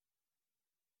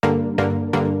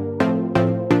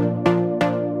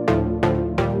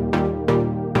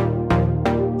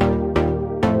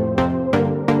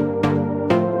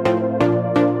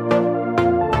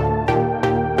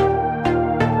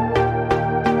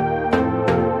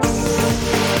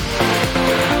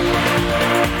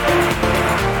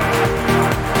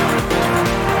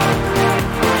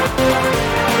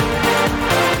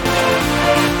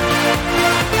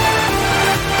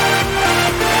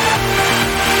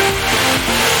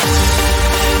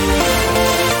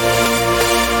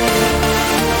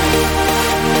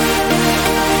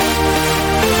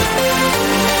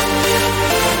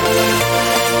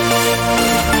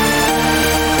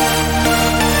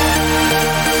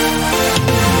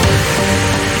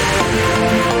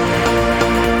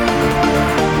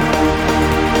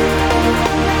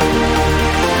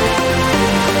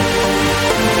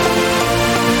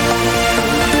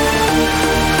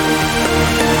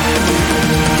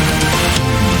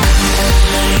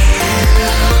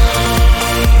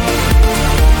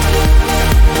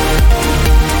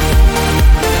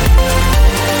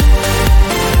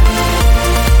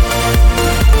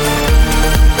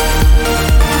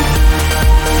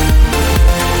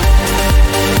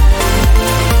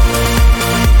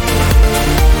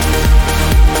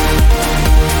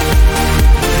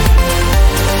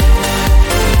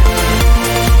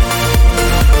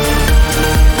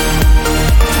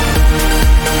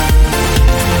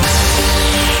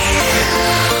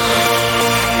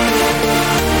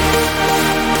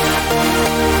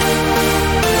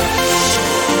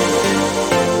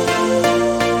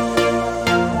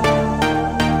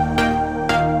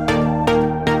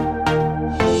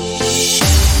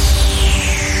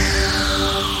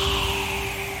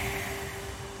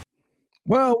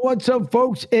Well, what's up,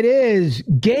 folks? It is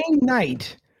game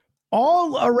night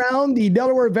all around the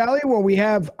Delaware Valley, where we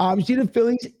have obviously the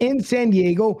Phillies in San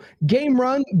Diego. Game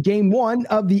one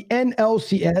of the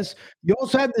NLCS. You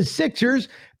also have the Sixers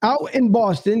out in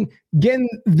Boston getting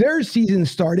their season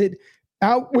started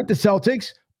out with the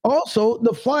Celtics. Also,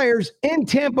 the Flyers in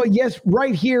Tampa, yes,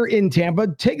 right here in Tampa,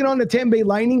 taking on the Tampa Bay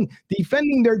Lightning,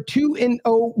 defending their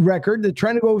 2-0 record. They're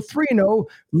trying to go 3-0.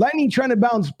 Lightning trying to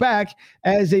bounce back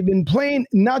as they've been playing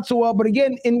not so well. But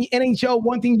again, in the NHL,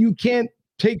 one thing you can't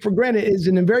take for granted is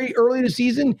in the very early of the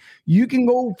season, you can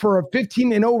go for a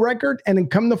 15-0 record, and then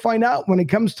come to find out when it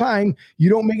comes time, you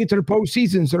don't make it to the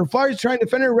postseason. So the Flyers trying to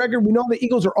defend their record. We know the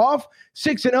Eagles are off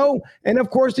 6-0, and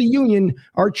of course the Union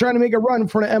are trying to make a run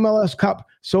for the MLS Cup.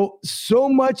 So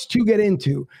much to get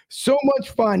into, so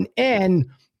much fun, and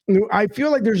I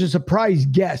feel like there's a surprise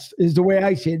guest is the way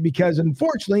I see it, because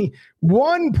unfortunately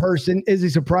one person is a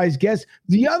surprise guest.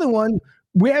 The other one,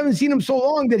 we haven't seen him so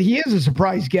long that he is a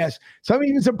surprise guest. So I'm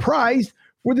even surprised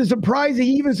with the surprise that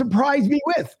he even surprised me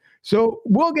with. So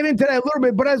we'll get into that a little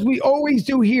bit. But as we always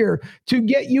do here, to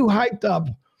get you hyped up,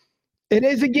 it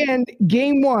is again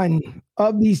game one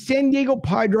of the San Diego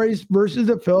Padres versus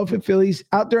the Philadelphia Phillies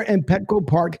out there in Petco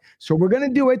Park. So we're going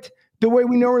to do it the way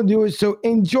we normally do it. So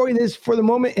enjoy this for the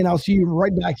moment, and I'll see you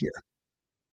right back here.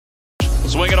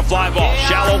 Swinging a fly ball,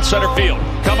 shallow center field.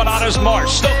 Coming on is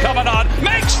Marsh, still coming on,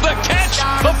 makes the catch.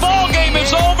 The ball game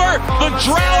is over. The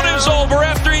drought is over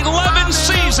after 11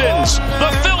 seasons.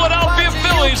 The Philadelphia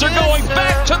Phillies are going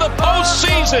back to the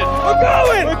postseason. We're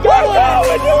going.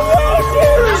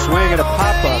 Swing and a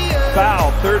pop-up,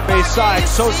 foul, third base side.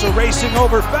 Sosa racing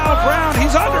over, foul ground.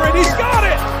 He's under it. He's got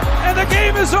it. And the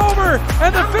game is over,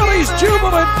 and the Phillies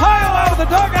jubilant pile out of the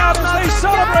dugout as they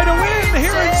celebrate a win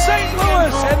here in St.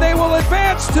 Louis, and they will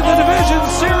advance to the division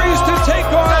series to take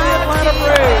on the Atlanta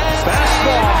Braves.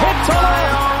 Fastball hit to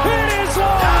left, it is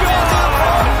long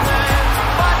gone.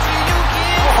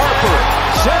 Harper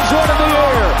sends one in the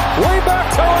air, way back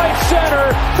to right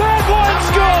center. That one's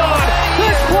gone.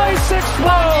 This place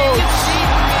explodes.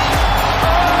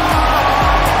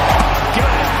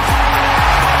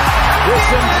 This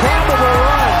improbable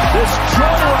run, this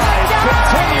joyride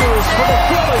continues for the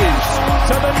Phillies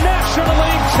to the National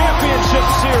League Championship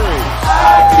Series.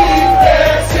 I keep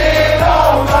dancing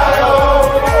on my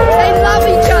own. They love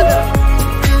each other.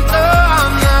 No,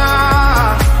 I'm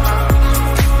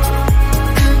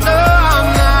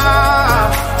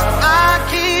not. I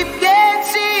keep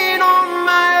dancing on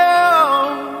my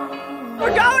own.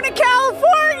 We're going to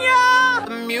California.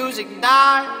 The music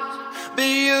dies, but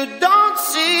you don't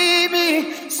see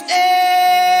me standing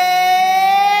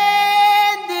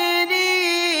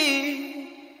in.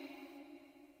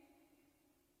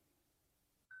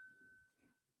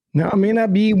 Now, it may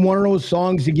not be one of those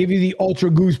songs to give you the ultra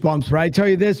goosebumps, but I tell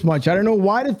you this much. I don't know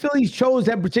why the Phillies chose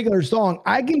that particular song.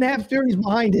 I can have theories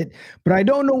behind it, but I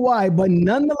don't know why. But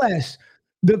nonetheless,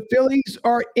 the Phillies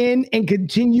are in and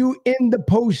continue in the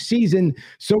postseason.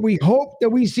 So we hope that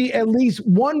we see at least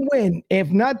one win, if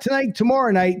not tonight,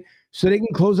 tomorrow night, so they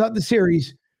can close out the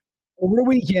series over the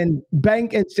weekend.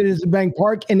 Bank at Citizens Bank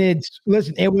Park. And it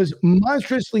was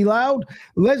monstrously loud.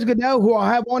 Les Goodell, who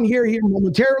I'll have on here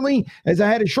momentarily, as I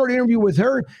had a short interview with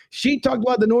her, she talked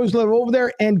about the noise level over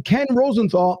there. And Ken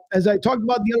Rosenthal, as I talked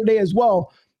about the other day as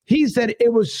well, he said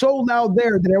it was so loud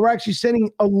there that they were actually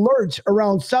sending alerts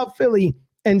around South Philly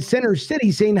and Center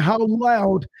City saying how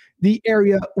loud the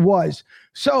area was.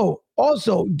 So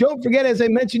also, don't forget, as I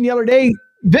mentioned the other day,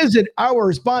 visit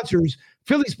our sponsors,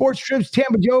 Philly Sports Trips,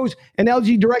 Tampa Joe's, and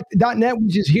LGDirect.net,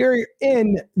 which is here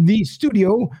in the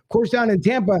studio, of course, down in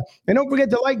Tampa. And don't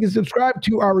forget to like and subscribe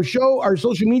to our show, our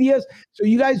social medias, so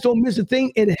you guys don't miss a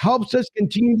thing. It helps us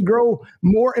continue to grow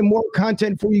more and more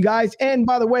content for you guys. And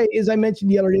by the way, as I mentioned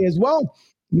the other day as well,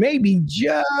 maybe,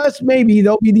 just maybe,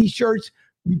 there'll be these shirts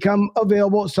become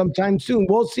available sometime soon.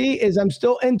 We'll see, as I'm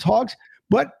still in talks,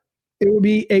 but it would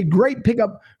be a great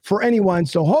pickup for anyone.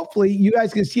 So hopefully you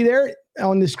guys can see there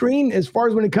on the screen as far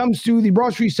as when it comes to the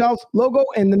Broad Street South logo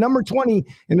and the number 20.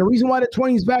 And the reason why the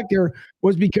 20 is back there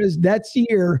was because that's the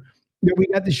year that we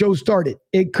got the show started.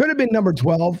 It could have been number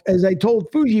 12, as I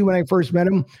told Fuji when I first met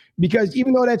him, because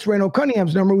even though that's Randall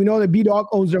Cunningham's number, we know that B-Dog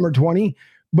owns number 20,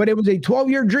 but it was a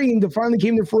 12-year dream that finally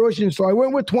came to fruition. So I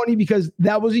went with 20 because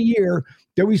that was a year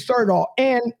that we started all,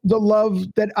 and the love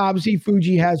that obviously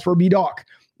Fuji has for B-Dog.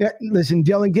 Listen,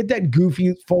 Dylan, get that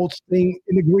goofy Fultz thing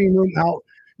in the green room out.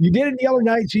 You did it the other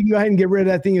night, so you can go ahead and get rid of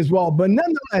that thing as well. But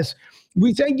nonetheless,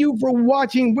 we thank you for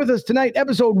watching with us tonight,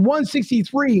 episode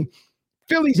 163,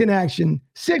 Phillies in action,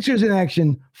 Sixers in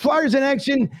action, Flyers in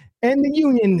action, and the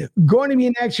Union going to be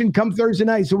in action come Thursday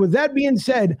night. So with that being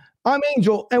said, I'm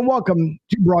Angel, and welcome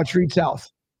to Broad Street South.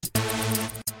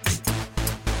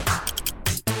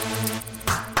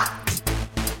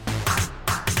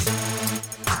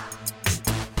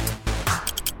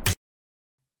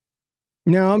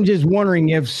 Now, I'm just wondering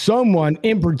if someone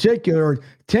in particular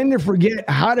tend to forget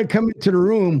how to come into the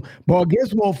room. But I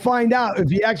guess we'll find out if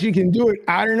he actually can do it.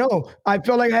 I don't know. I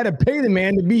felt like I had to pay the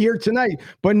man to be here tonight.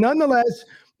 But nonetheless,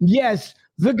 yes,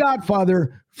 the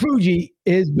Godfather, Fuji,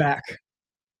 is back.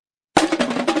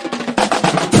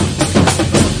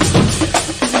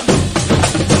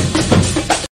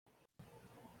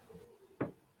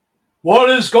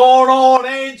 What is going on,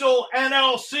 Angel?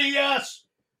 NLCS?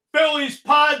 Phillies,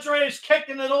 Padres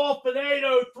kicking it off at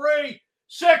 8:03.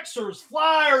 Sixers,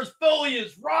 Flyers, Philly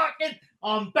is rocking.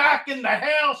 I'm back in the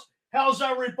house. How's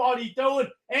everybody doing?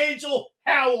 Angel,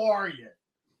 how are you?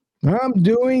 I'm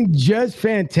doing just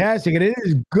fantastic. And it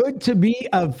is good to be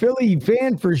a Philly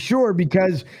fan for sure,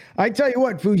 because I tell you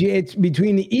what, Fuji, it's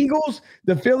between the Eagles,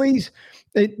 the Phillies,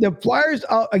 the Flyers.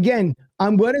 Again,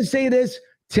 I'm going to say this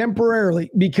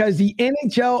temporarily because the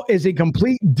NHL is a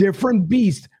complete different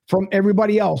beast from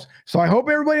everybody else. So I hope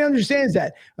everybody understands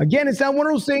that. Again, it's not one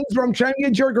of those things where I'm trying to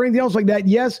get jerk or anything else like that.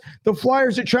 Yes, the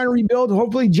Flyers are trying to rebuild.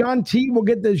 Hopefully John T will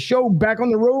get the show back on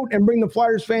the road and bring the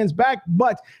Flyers fans back.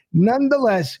 But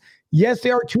nonetheless, yes,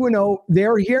 they are 2-0. They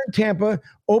are here in Tampa,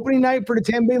 opening night for the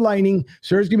Tampa Bay Lightning.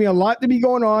 So there's going to be a lot to be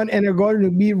going on, and they're going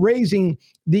to be raising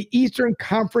the Eastern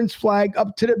Conference flag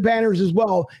up to the banners as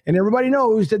well. And everybody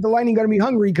knows that the Lightning got to be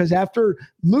hungry because after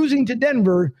losing to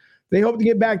Denver, they hope to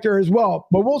get back there as well.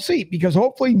 But we'll see, because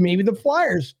hopefully maybe the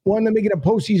Flyers want to make it a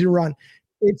postseason run.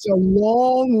 It's a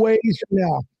long ways from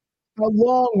now.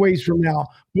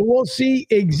 But we'll see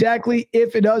exactly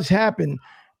if it does happen.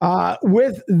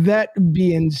 With that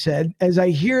being said, as I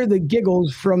hear the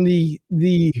giggles from the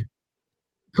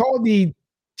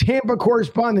Tampa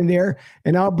correspondent there,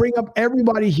 and I'll bring up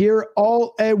everybody here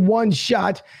all at one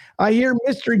shot. I hear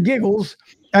Mr. Giggles.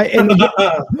 And put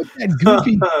that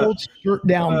goofy Colts shirt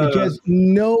down because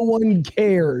no one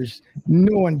cares.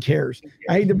 No one cares.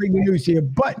 I hate to bring the news to you,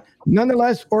 but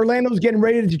nonetheless, Orlando's getting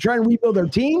ready to try and rebuild their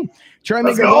team. Try and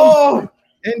make it home.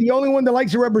 And the only one that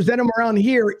likes to represent them around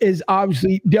here is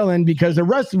obviously Dylan, because the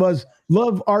rest of us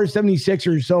love our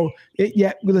 76ers. So,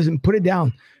 listen, put it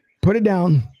down. Put it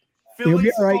down. Philly's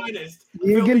be all right. finest.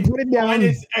 You can put it down.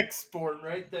 Finest export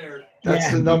right there.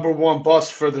 That's the number one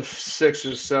bust for the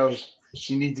Sixers, so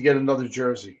you need to get another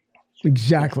jersey.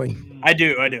 Exactly. I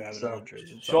do have another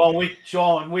jersey.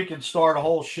 Sean, we can start a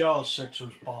whole show of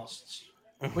Sixers busts.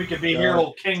 We could be here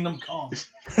till Kingdom Comes.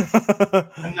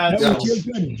 And that's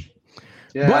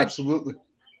Yeah, but absolutely.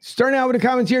 Starting out with the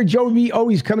comments here, Joe B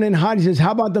always coming in hot. He says,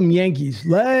 how about them Yankees?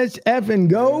 Let's effing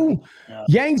go. Yeah.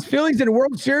 Yanks, Phillies in the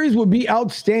World Series would be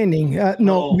outstanding.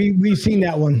 We've seen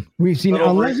that one. We've seen it.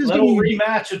 Unless it's little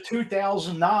rematch of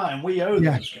 2009. We owe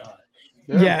this guy.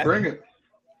 Yeah, bring it.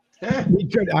 Yeah. We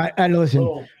could. I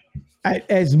listen.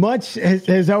 As much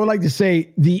as I would like to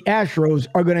say, the Astros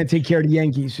are going to take care of the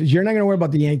Yankees. You're not going to worry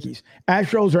about the Yankees.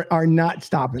 Astros are not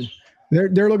stopping.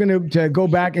 They're looking to go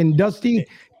back, and Dusty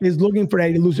is looking for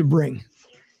that elusive ring.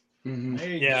 Mm-hmm.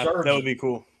 That would be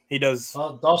cool. He does.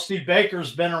 Dusty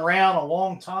Baker's been around a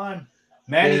long time.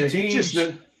 Many teams.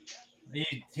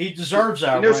 He deserves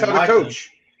that. He knows how to coach.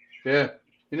 Yeah,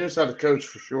 he knows how to coach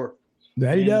for sure.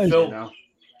 That he does.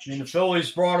 The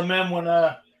Phillies brought him in when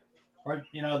the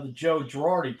Joe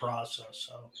Girardi process.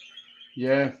 So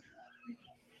yeah.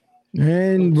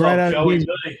 And what's right up, out,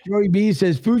 Joey B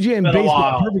says Fuji and Base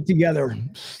are perfect together.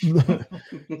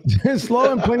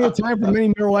 Slow and plenty of time for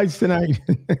many Miller Lights tonight.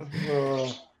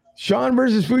 Sean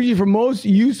versus Fuji for most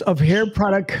use of hair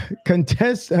product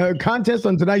contest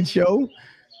on tonight's show.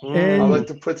 And I'd like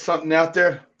to put something out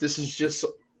there. This is just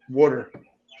water,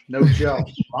 no gel.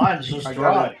 Mine's just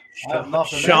dry.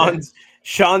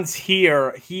 Sean's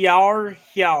here. Here.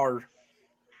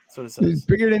 That's what it says. It's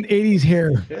bigger than 80s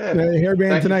hair. Yeah. The hairband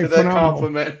Thank tonight. You for that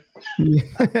compliment.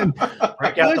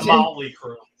 Break out the Motley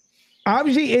Crew.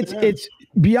 Obviously, it's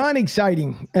beyond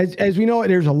exciting. As we know,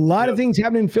 there's a lot of things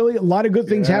happening in Philly, a lot of good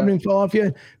things happening in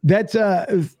Philadelphia. That's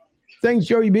thanks,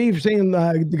 Joey B, for saying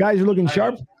the guys are looking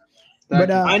sharp. But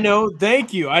I know.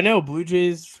 Thank you. I know. Blue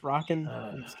Jays rocking.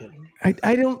 I'm just kidding.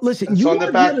 I don't listen. It's on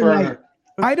the back burner.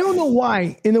 I don't know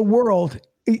why in the world.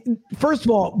 First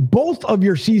of all, both of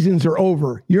your seasons are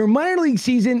over. Your minor league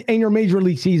season and your major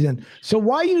league season. So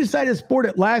why you decided to sport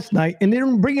it last night and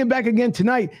then bring it back again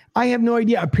tonight, I have no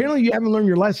idea. Apparently you haven't learned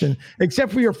your lesson,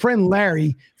 except for your friend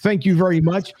Larry. Thank you very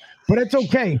much. But it's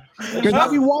okay, because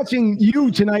I'll be watching you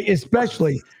tonight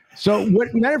especially. So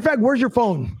matter of fact, where's your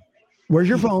phone? Where's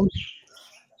your phone?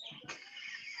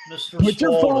 Mr. Put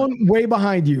your Spalding. phone way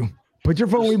behind you. Put your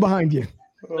phone way behind you.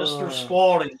 Mr.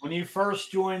 Spalding, when you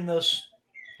first joined this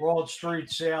Broad Street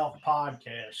South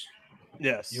podcast,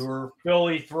 Yes. you were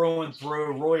Philly through and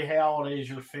through. Roy Halladay's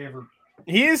your favorite.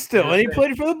 He is still, and he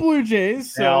played for the Blue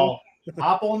Jays. So Now,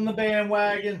 hop on the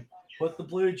bandwagon, put the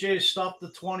Blue Jays stuff to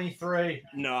 23,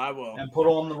 no, I will. and put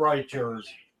on the right jersey.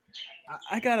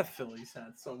 I got a Phillies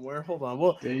hat somewhere. Hold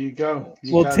on. There you go.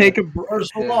 We'll take a. Where's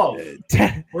the Yeah. love?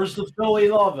 Where's the Philly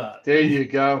love at? There you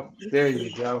go. There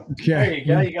you go. There you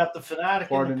go. You got the Fanatic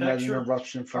Pardon in the that picture.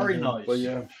 interruption from Very him, nice. but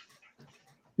yeah.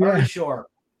 Very sharp.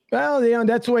 Well,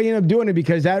 that's why he ended up doing it,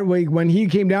 because that way when he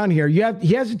came down here, he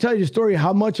has to tell you the story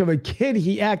how much of a kid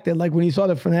he acted like when he saw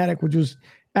the Fanatic, which was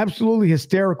absolutely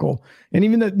hysterical. And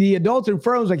even the adults in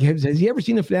front was like, has he ever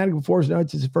seen a Fanatic before? So no,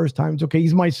 it's his first time. It's okay.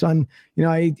 He's my son.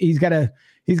 He's got to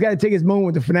take his moment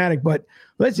with the Fanatic. But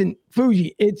listen,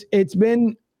 Fuji, it's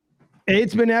been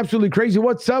absolutely crazy.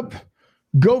 What's up?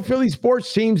 Go Philly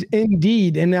Sports Teams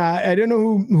indeed. And I don't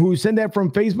know who sent that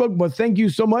from Facebook, but thank you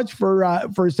so much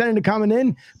for sending the comment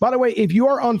in. By the way, if you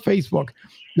are on Facebook,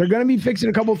 they're going to be fixing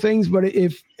a couple things, but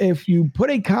if you put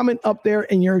a comment up there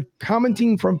and you're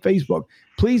commenting from Facebook,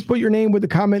 please put your name with the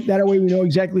comment. That way we know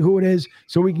exactly who it is,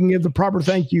 so we can give the proper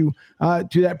thank you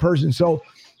to that person. So,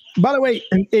 by the way,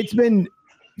 it's been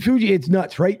Fuji. It's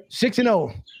nuts, right?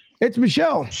 6-0. It's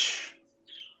Michelle.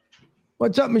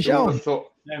 What's up, Michelle?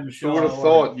 Yeah, Who would have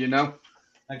thought, you know?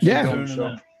 Thanks for Yeah. tuning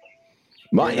in.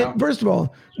 Well, first of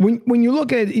all, when you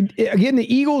look at it, again,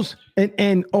 the Eagles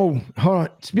and hold on.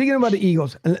 Speaking about the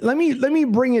Eagles, let me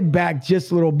bring it back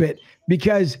just a little bit,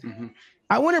 because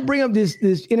I want to bring up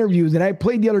this interview that I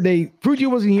played the other day. Fuji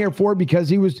wasn't here for it because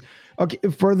he was okay.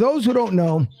 For those who don't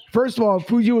know, first of all,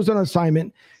 Fuji was on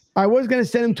assignment. I was going to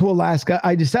send him to Alaska.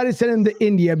 I decided to send him to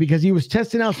India because he was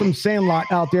testing out some sandlot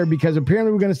out there, because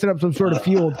apparently we're going to set up some sort of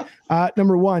field,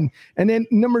 number one. And then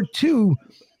number two,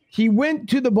 he went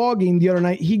to the ball game the other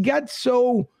night. He got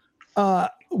so,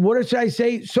 what should I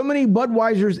say? So many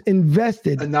Budweisers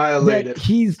invested. Annihilated.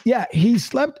 He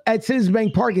slept at Citizens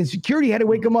Bank Park, and security had to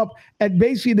wake him up at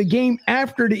basically the game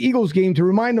after the Eagles game to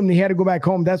remind him he had to go back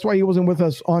home. That's why he wasn't with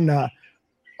us on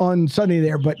Sunday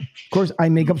there. But of course, I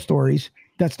make up stories.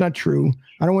 That's not true.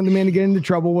 I don't want the man to get into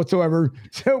trouble whatsoever.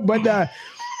 So, but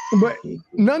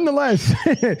nonetheless,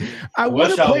 I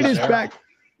want to play this back.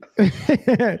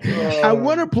 I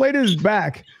want to play this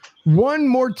back one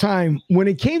more time when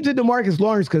it came to DeMarcus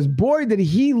Lawrence, because boy, did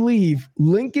he leave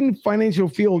Lincoln Financial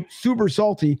Field super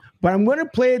salty. But I'm going to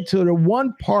play it to the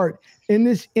one part in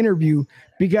this interview,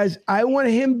 because I want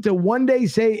him to one day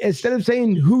say, instead of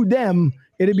saying who them,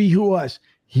 it'd be who us.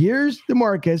 Here's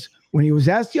DeMarcus when he was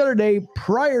asked the other day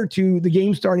prior to the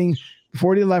game starting,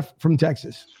 before he left from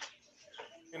Texas.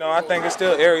 I think it's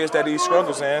still areas that he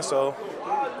struggles in. So,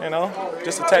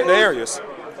 just attack the areas.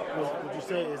 Would you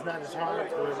say it's not as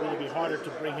hard, or would it be harder to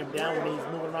bring him down when he's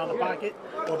moving around the pocket,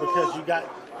 or because you got?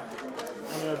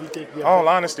 I don't know if you think. In all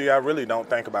honesty, I really don't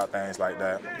think about things like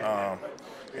that.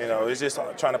 It's just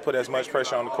trying to put as much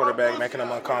pressure on the quarterback, making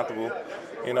him uncomfortable,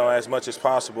 as much as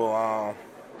possible.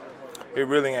 It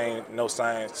really ain't no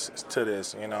science to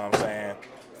this, you know what I'm saying?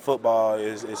 Football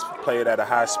is played at a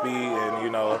high speed,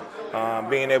 and,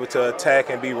 being able to attack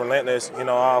and be relentless,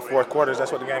 all fourth quarters,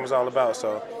 that's what the game is all about.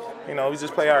 So, we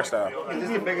just play our style. Is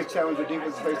this the biggest challenge your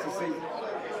defense faced this season?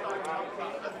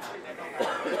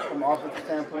 From an offensive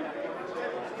standpoint?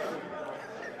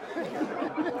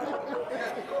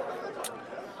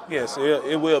 Yes,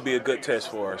 it will be a good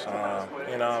test for us.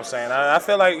 You know what I'm saying? I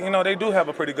feel like, they do have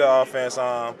a pretty good offense.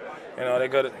 They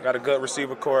got a good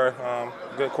receiver core,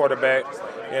 good quarterback,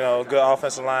 good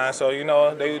offensive line. So,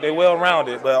 they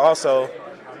well-rounded. But also,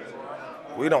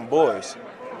 we them boys.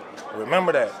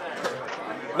 Remember that.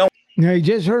 Now, you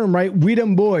just heard him, right? We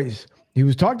them boys. He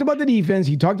was talked about the defense.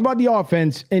 He talked about the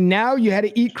offense. And now you had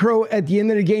to eat crow at the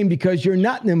end of the game because you're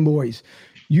not them boys.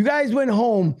 You guys went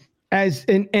home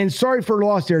and sorry for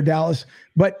loss there, Dallas,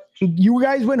 but you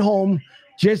guys went home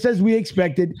just as we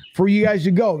expected for you guys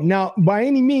to go. Now, by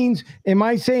any means, am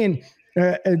I saying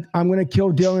I'm going to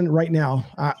kill Dylan right now?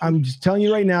 I'm just telling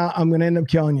you right now, I'm going to end up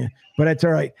killing you, but that's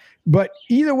all right. But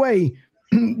either way,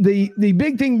 the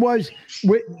big thing was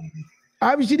with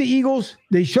obviously the Eagles,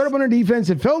 they showed up on their defense.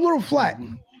 It felt a little flat.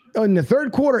 In the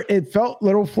third quarter, it felt a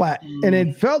little flat, and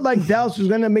it felt like Dallas was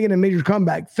going to make it a major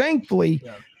comeback. Thankfully,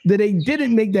 that they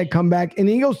didn't make that comeback, and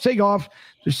the Eagles take off.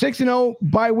 They're 6-0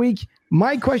 bye week.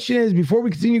 My question is, before we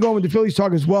continue going with the Phillies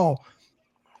talk as well,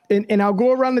 and I'll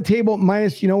go around the table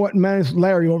minus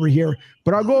Larry over here,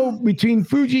 but I'll go between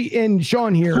Fuji and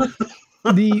Sean here.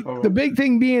 The big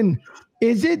thing being,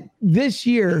 Is it this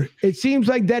year? It seems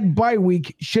like that bye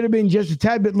week should have been just a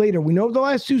tad bit later. We know the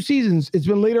last 2 seasons, it's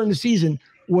been later in the season.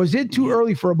 Was it too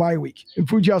early for a bye week? And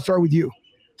Fuji, I'll start with you.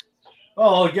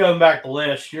 Well, going back to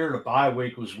last year, the bye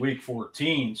week was week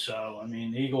 14. So, I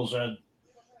mean, the Eagles had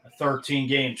a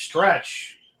 13-game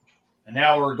stretch. And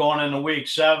now we're going into week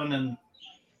 7. And,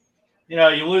 you know,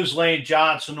 you lose Lane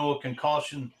Johnson to a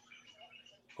concussion.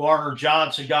 Gardner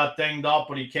Johnson got dinged up,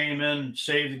 but he came in and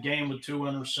saved the game with 2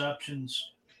 interceptions.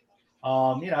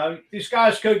 You know, these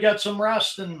guys could get some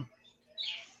rest. And,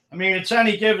 I mean, it's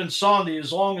any given Sunday,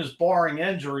 as long as barring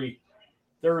injury,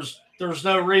 there's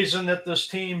no reason that this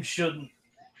team shouldn't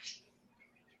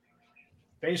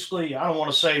basically, I don't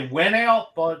want to say win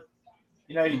out, but,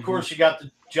 you know, of course, you got the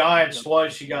Giants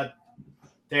twice. You got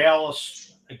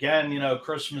Dallas again, you know,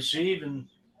 Christmas Eve. And,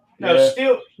 you know,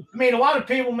 I mean, a lot of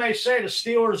people may say the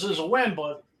Steelers is a win,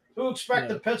 but who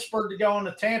expected Pittsburgh to go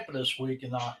into Tampa this week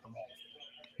and knock them off?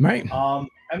 Right.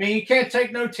 I mean, you can't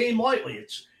take no team lightly.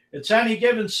 It's any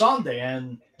given Sunday.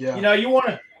 And, you know, you want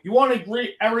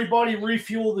to everybody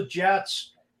refuel the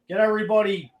Jets, get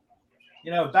everybody,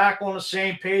 you know, back on the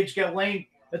same page, get Lane.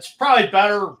 It's probably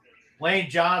better. Lane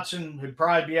Johnson would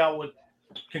probably be out with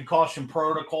concussion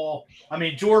protocol. I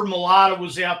mean, Jordan Mailata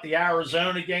was out the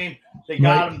Arizona game. They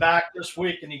got him back this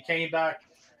week, and he came back,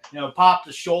 you know, popped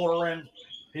the shoulder in.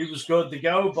 He was good to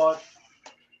go. But,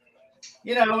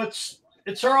 you know, it's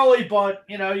early, but,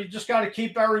 you know, you just got to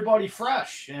keep everybody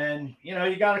fresh. And, you know,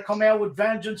 you got to come out with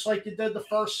vengeance like you did the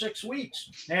first 6 weeks.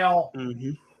 Now,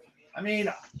 I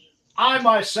mean, I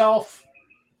myself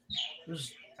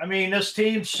this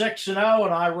team's 6-0,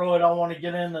 and I really don't want to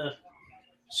get into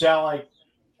sound like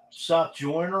Seth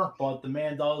Joyner, but the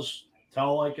man does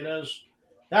tell like it is.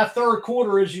 That third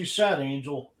quarter, as you said,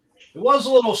 Angel, it was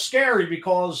a little scary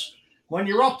because when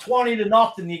you're up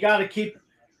 20-0, you got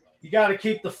to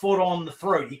keep the foot on the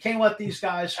throat. You can't let these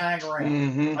guys hang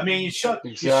around. I mean, you shut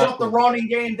the running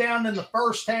game down in the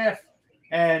first half,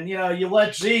 and, you know, you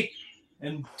let Zeke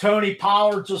and Tony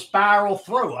Pollard just barrel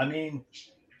through. I mean,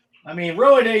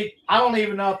 really, I don't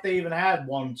even know if they even had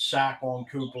one sack on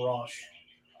Cooper Rush.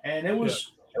 And it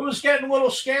was getting a little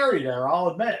scary there, I'll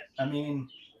admit. I mean,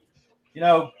 you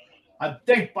know, I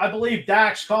believe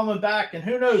Dak's coming back, and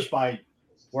who knows by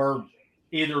where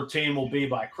either team will be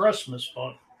by Christmas.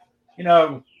 But, you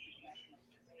know,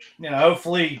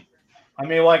 hopefully, I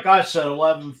mean, like I said,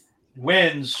 11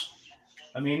 wins.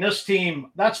 I mean, this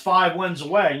team, that's 5 wins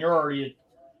away, and you're already at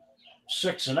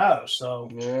 6-0. So,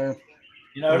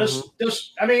 you know,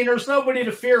 I mean, there's nobody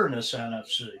to fear in this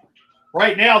NFC.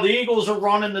 Right now, the Eagles are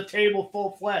running the table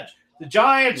full-fledged. The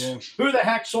Giants, who the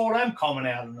heck saw them coming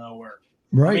out of nowhere?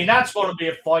 Right. I mean, that's going to be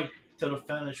a fight to the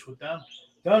finish with them.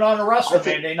 Don't underestimate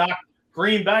them. They knocked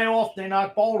Green Bay off. They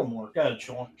knocked Baltimore. Go ahead,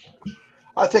 Sean.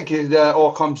 I think it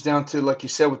all comes down to, like you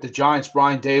said, with the Giants,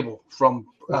 Brian Dable from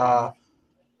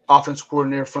offense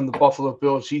coordinator from the Buffalo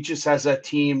Bills. He just has that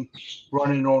team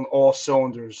running on all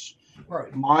cylinders.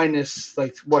 Right. Minus,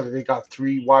 like, what, they got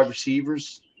 3 wide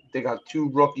receivers. They got 2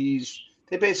 rookies.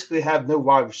 They basically have no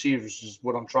wide receivers is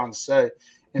what I'm trying to say.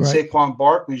 And Saquon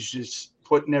Barkley's just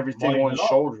putting everything on his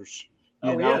shoulders. He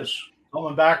is.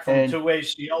 Coming back from 2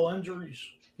 ACL injuries.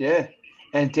 Yeah.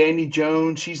 And Danny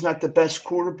Jones, he's not the best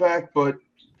quarterback, but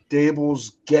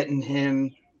Dable's getting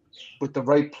him with the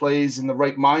right plays and the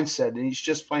right mindset, and he's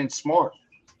just playing smart.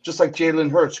 Just like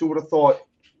Jalen Hurts. Who would have thought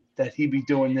that he'd be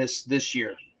doing this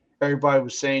year? Everybody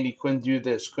was saying he couldn't do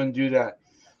this, couldn't do that.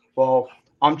 Well,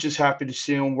 I'm just happy to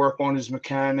see him work on his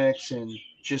mechanics and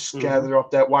just gather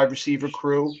up that wide receiver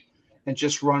crew and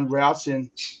just run routes. And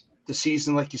the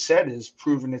season, like you said, is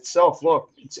proven itself.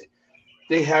 Look,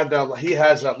 he has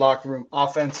that locker room,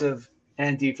 offensive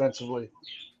and defensively.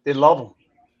 They love him.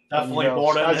 Definitely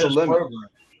bought into his program.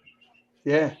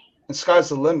 Yeah, and sky's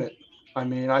the limit. I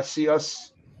mean, I see us.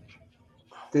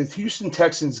 The Houston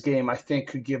Texans game, I think,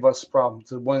 could give us problems.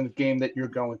 The one game that you're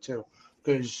going to,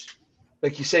 because,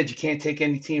 like you said, you can't take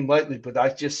any team lightly. But I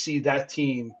just see that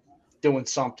team doing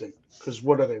something. Because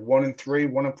what are they? 1-3,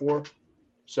 1-4.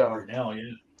 So right now,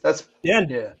 that's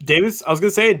Davis. I was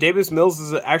gonna say Davis Mills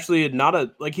is actually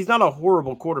he's not a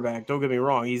horrible quarterback. Don't get me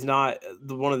wrong. He's not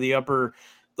one of the upper,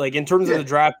 like, in terms of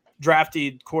the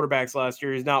drafted quarterbacks last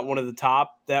year. He's not one of the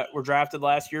top that were drafted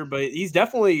last year, but he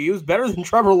was better than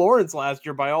Trevor Lawrence last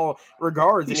year by all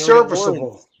regards. He's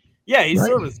serviceable. Yeah, he's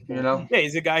serviceable. You know? Yeah,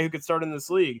 he's a guy who could start in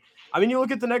this league. I mean, you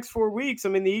look at the next 4 weeks. I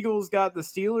mean, the Eagles got the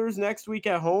Steelers next week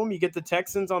at home. You get the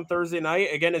Texans on Thursday night.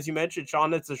 Again, as you mentioned,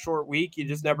 Sean, it's a short week. You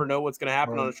just never know what's going to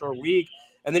happen on a short week.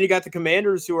 And then you got the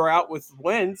Commanders who are out with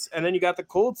Wentz, and then you got the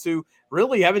Colts who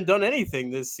really haven't done anything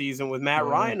this season with Matt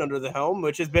Ryan under the helm,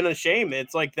 which has been a shame.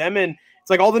 It's like them and it's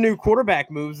like all the new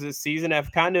quarterback moves this season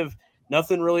have kind of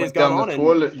nothing really has gone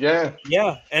on.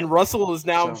 Yeah. And Russell is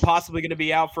now possibly going to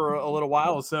be out for a little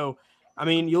while. So, I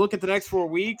mean, you look at the next 4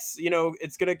 weeks,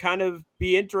 it's going to kind of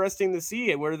be interesting to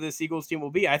see where this Eagles team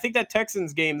will be. I think that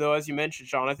Texans game, though, as you mentioned,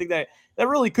 Sean, I think that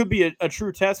really could be a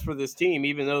true test for this team,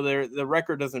 even though the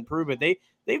record doesn't prove it.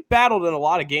 They've battled in a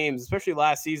lot of games, especially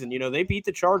last season. They beat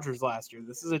the Chargers last year.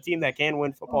 This is a team that can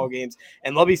win football games,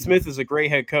 and Lovie Smith is a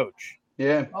great head coach.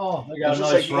 Yeah. Oh, they got a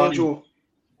just nice like Angel.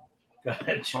 Go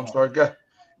ahead, Sean. I'm sorry. Go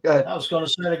ahead. I was going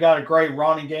to say they got a great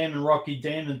running game and rookie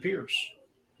Damon Pierce.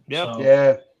 Yep.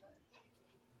 Yeah.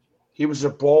 He was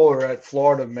a baller at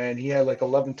Florida, man. He had like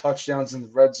 11 touchdowns in the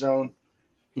red zone.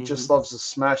 He just loves to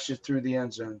smash it through the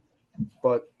end zone.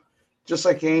 But just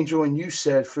like Angel and you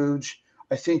said, Fuge,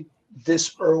 I think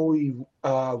this early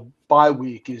bye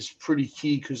week is pretty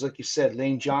key because, like you said,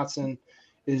 Lane Johnson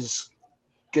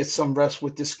gets some rest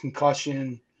with this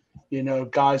concussion.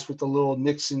 Guys with the little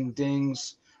nicks and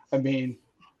dings. I mean,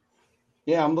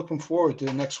 yeah, I'm looking forward to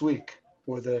the next week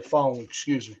or the following,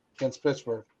 against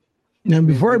Pittsburgh. Now,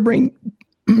 before I bring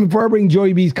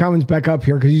Joey B's comments back up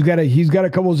here, because he's got a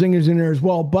couple of zingers in there as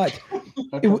well. But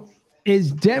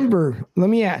is Denver? Let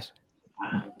me ask: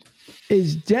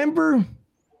 is Denver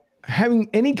having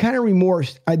any kind of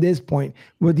remorse at this point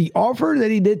with the offer that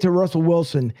he did to Russell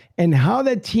Wilson and how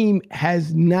that team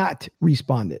has not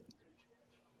responded?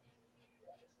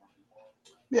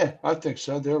 Yeah, I think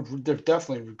so. They're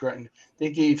definitely regretting. They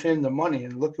gave him the money,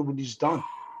 and look at what he's done.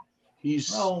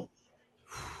 He's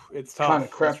it's tough. Kind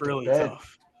of crapped it's really the bed.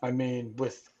 tough. I mean,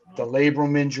 with the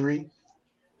labrum injury,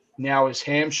 now his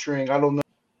hamstring. I don't know.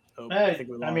 Hey,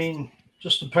 I mean,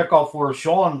 just to pick off where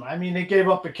Sean, I mean, they gave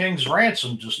up a king's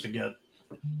ransom just to get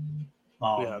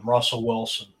Russell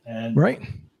Wilson, and right.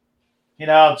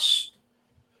 It's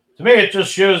to me, it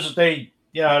just shows that they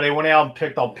went out and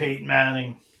picked up Peyton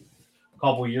Manning a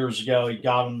couple of years ago. He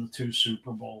got him the 2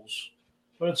 Super Bowls,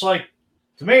 but it's like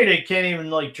to me, they can't even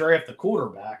draft a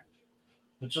quarterback.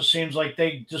 It just seems like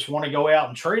they just want to go out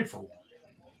and trade for one.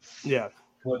 Yeah.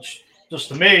 Which just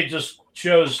to me just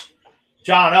shows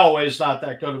John Elway's not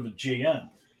that good of a GM.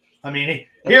 I mean,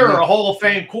 here are a Hall of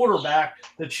Fame quarterback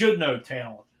that should know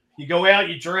talent. You go out,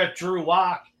 you draft Drew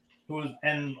Lock,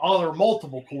 and other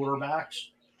multiple quarterbacks,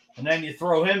 and then you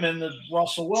throw him in the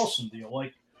Russell Wilson deal.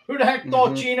 Like, who the heck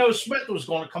thought Geno Smith was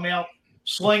going to come out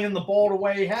slinging the ball the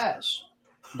way he has?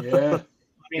 Yeah.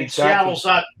 I mean, Seattle's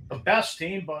not the best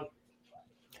team, but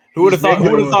who would have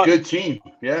thought? Good team.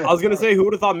 Yeah. I was gonna say, who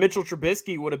would have thought Mitchell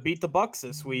Trubisky would have beat the Bucs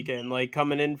this weekend,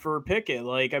 coming in for Pickett?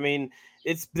 I mean,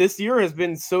 this year has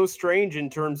been so strange in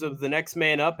terms of the next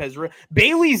man up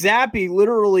Bailey Zappi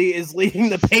literally is leading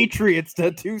the Patriots to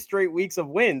 2 straight weeks of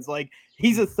wins.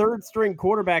 He's a 3rd string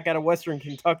quarterback out of Western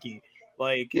Kentucky.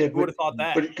 Who would have thought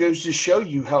that? But it goes to show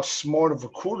you how smart of a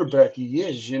quarterback he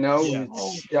is. Yeah.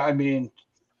 I mean,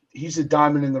 he's a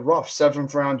diamond in the rough.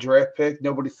 7th round draft pick.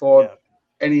 Nobody thought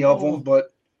any of them,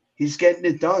 but he's getting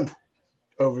it done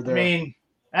over there. I mean,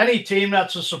 any team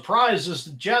that's a surprise is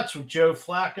the Jets with Joe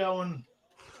Flacco and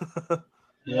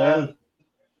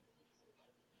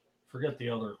forget the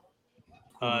other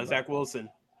Zach Wilson.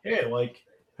 Yeah,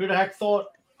 who the heck thought?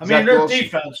 I Zach mean, their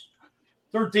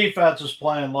Wilson. defense is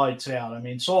playing lights out. I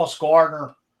mean, Sauce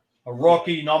Gardner, a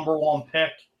rookie #1 pick.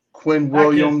 Quinn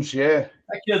Williams, that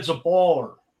kid's a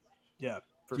baller. Yeah,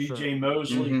 for DJ sure.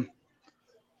 Mosley. Mm-hmm.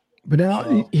 But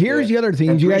now here's the other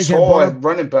thing. And You guys Breece have Hall brought at up,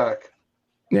 running back.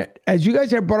 yeah, as you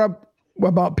guys have brought up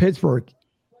about Pittsburgh,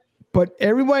 but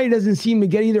everybody doesn't seem to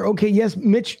get either. Okay, yes,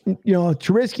 Mitch,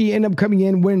 Trubisky ended up coming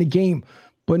in, winning the game,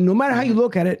 but no matter how you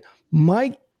look at it,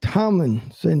 Mike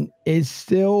Tomlinson is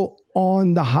still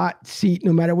on the hot seat,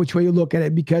 no matter which way you look at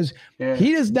it, because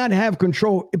he does not have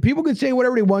control. People can say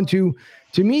whatever they want to.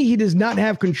 To me, he does not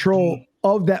have control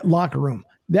of that locker room.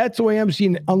 That's the way I'm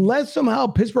seeing it. Unless somehow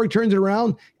Pittsburgh turns it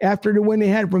around after the win they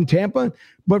had from Tampa.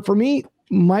 But for me,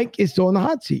 Mike is still in the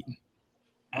hot seat.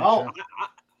 Oh,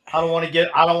 I don't want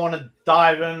to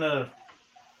dive into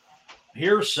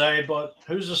hearsay, but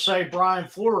who's to say Brian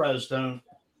Flores don't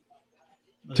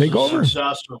take over?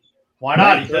 Successful. Why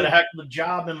not? He did a heck of a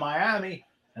job in Miami,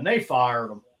 and they fired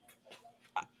him.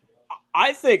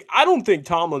 I don't think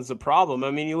Tomlin's the problem.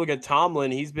 I mean, you look at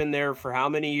Tomlin, he's been there for how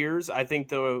many years? I think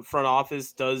the front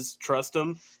office does trust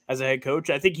him as a head coach.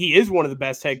 I think he is one of the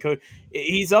best head coach.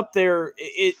 He's up there.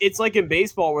 It's like in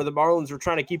baseball where the Marlins are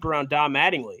trying to keep around Don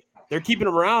Mattingly. They're keeping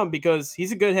him around because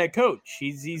he's a good head coach.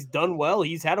 He's done well.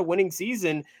 He's had a winning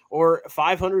season or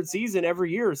 500 season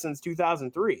every year since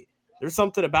 2003. There's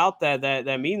something about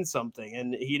that means something.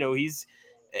 And, he's –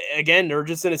 again, they're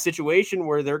just in a situation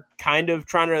where they're kind of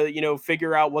trying to,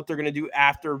 figure out what they're going to do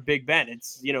after Big Ben.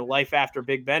 It's, life after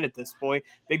Big Ben at this point.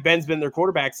 Big Ben's been their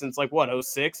quarterback since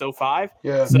 06, 05.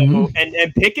 Yeah. So,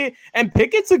 and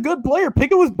Pickett's a good player.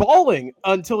 Pickett was balling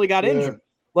until he got injured.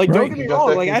 Don't get me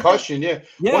wrong. Concussion,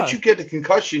 Once you get the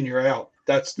concussion, you're out.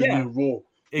 That's the new rule.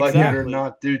 Exactly. Like it or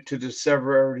not, due to the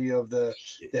severity of the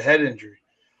head injury.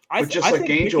 But just like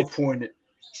Angel pointed,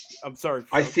 I'm sorry.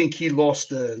 I think he lost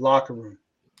the locker room.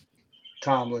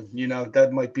 Tomlin,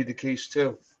 that might be the case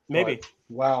too. Maybe. But,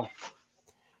 wow.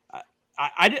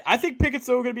 I think Pickett's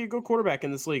still going to be a good quarterback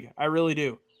in this league. I really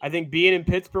do. I think being in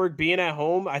Pittsburgh, being at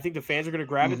home, I think the fans are going to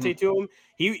gravitate to him.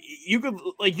 You could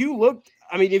looked.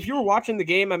 I mean, if you were watching the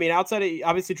game, I mean, outside of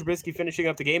obviously Trubisky finishing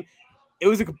up the game, it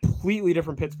was a completely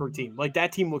different Pittsburgh team.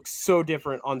 That team looks so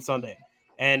different on Sunday.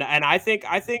 And I think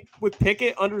with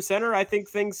Pickett under center, I think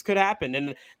things could happen.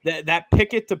 And that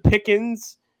Pickett to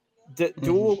Pickens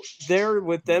duel there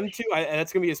with them too.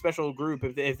 That's going to be a special group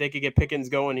if they could get Pickens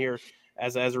going here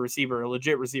as a receiver, a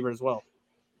legit receiver as well.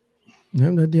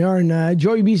 Yeah, that they are. And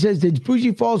Joey B says, did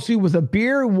Fuji fall suit with a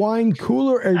beer, wine,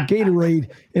 cooler, or Gatorade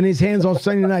in his hands on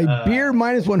Sunday night? Beer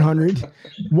minus 100,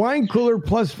 wine cooler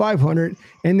plus 500,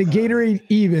 and the Gatorade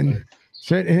even.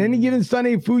 So at any given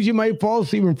Sunday, Fuji might fall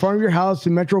asleep in front of your house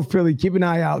in Metro Philly. Keep an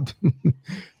eye out.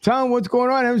 Tom, what's going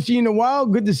on? I haven't seen you in a while.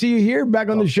 Good to see you here, back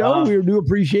on the show. We do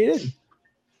appreciate it.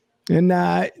 And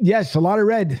yes, a lot of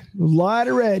red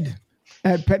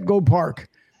at Petco Park.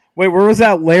 Wait, where was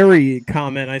that Larry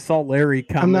comment? I saw Larry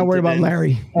comment. I'm not worried about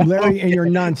Larry. Larry and your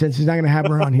nonsense is not going to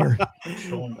happen around here.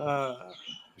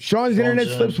 Sean's internet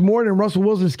slips more than Russell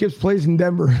Wilson skips plays in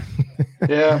Denver.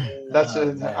 Yeah, that's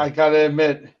it. I got to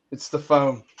admit, it's the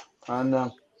phone. I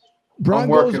know. I'm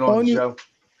working on it, Joe.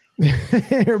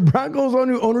 Broncos'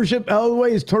 own new ownership,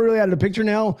 Elway, is totally out of the picture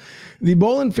now. The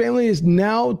Bolin family is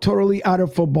now totally out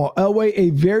of football. Elway, a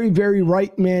very, very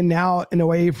right man now and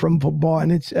away from football.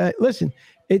 And it's, listen,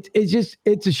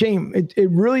 it's a shame.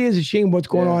 It really is a shame what's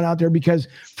going on out there, because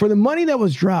for the money that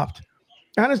was dropped,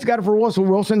 honest to God, for Russell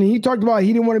Wilson, he talked about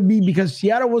he didn't want to be because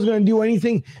Seattle wasn't going to do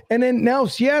anything. And then now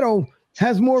Seattle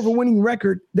has more of a winning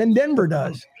record than Denver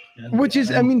does, which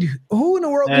is, I mean, who in the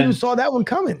world even saw that one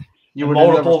coming? You would have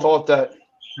never thought that.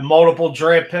 And multiple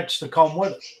draft picks to come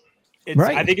with it.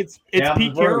 Right. I think it's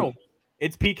Pete Carroll.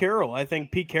 It's Pete Carroll. I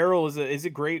think Pete Carroll is a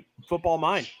great football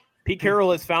mind. Pete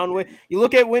Carroll has found way. You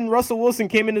look at when Russell Wilson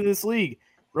came into this league.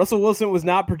 Russell Wilson was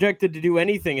not projected to do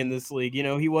anything in this league.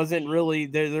 He wasn't really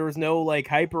there. There was no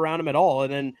hype around him at all.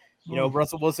 And then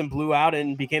Russell Wilson blew out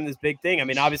and became this big thing. I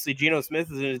mean, obviously Geno Smith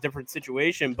is in a different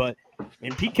situation, but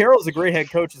Pete Carroll is a great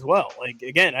head coach as well.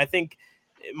 Again, I think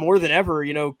more than ever,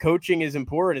 coaching is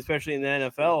important, especially in the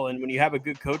NFL. And when you have a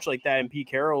good coach like that, and Pete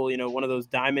Carroll, one of those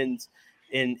diamonds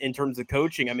in terms of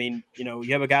coaching, I mean,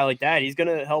 you have a guy like that, he's going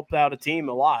to help out a team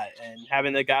a lot. And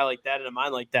having a guy like that in a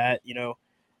mind like that,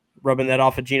 rubbing that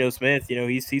off of Geno Smith,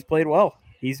 he's played well.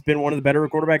 He's been one of the better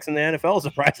quarterbacks in the NFL,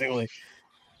 surprisingly.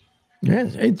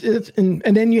 Yes, and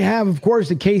then you have, of course,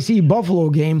 the KC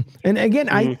Buffalo game. And again,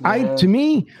 to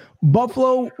me,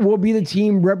 Buffalo will be the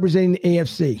team representing the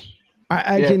AFC.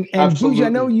 I can, and Fuji, I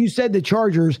know you said the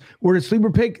Chargers were the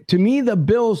sleeper pick. To me, the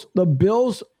Bills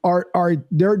are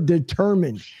they're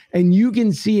determined, and you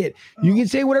can see it. You can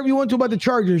say whatever you want to about the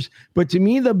Chargers, but to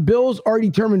me, the Bills are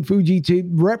determined, Fuji, to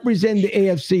represent the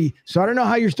AFC. So I don't know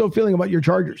how you're still feeling about your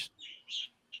Chargers.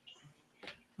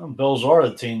 Bills are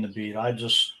the team to beat.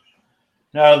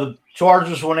 The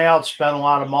Chargers went out, spent a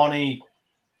lot of money.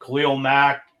 Khalil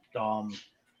Mack,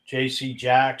 J.C.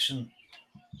 Jackson.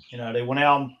 They went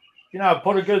out and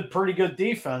put a pretty good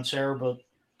defense there, but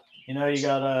you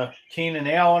got Keenan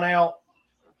Allen out.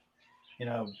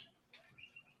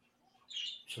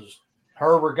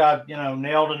 Herbert got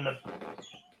nailed in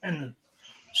the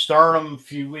sternum a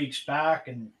few weeks back,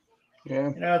 and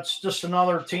it's just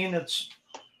another team that's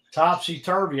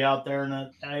topsy-turvy out there in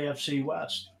the AFC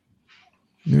West.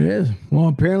 It is. Well,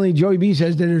 apparently Joey B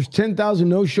says that there's 10,000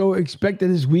 no-show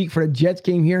expected this week for the Jets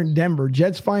game here in Denver.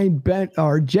 Jets fans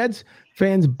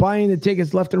buying the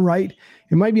tickets left and right.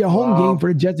 It might be a home game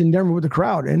for the Jets in Denver with the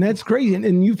crowd, and that's crazy.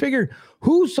 And you figure,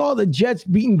 who saw the Jets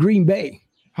beating Green Bay?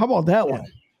 How about that one?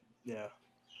 Yeah.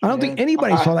 I don't think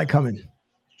anybody saw that coming.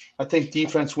 I think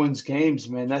defense wins games,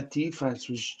 man. That defense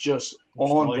was just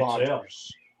on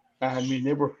Rodgers. I mean,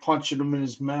 they were punching him in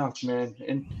his mouth, man.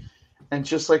 And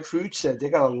just like Fuge said, they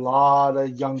got a lot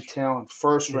of young talent,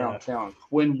 first-round talent.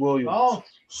 Quinn Williams,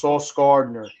 Sauce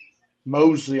Gardner,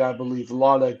 Mosley, I believe. A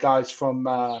lot of guys from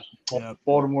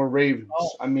Baltimore Ravens.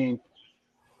 I mean,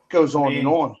 goes on and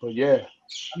on, but yeah.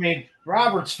 I mean,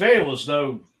 Robert Spalos,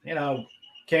 though,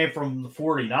 came from the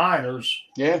 49ers,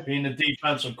 being the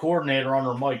defensive coordinator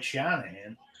under Mike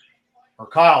Shanahan or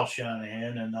Kyle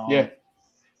Shanahan.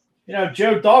 And,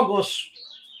 Joe Douglas,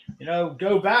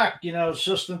 go back,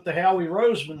 assistant to Howie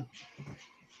Roseman,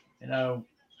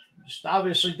 just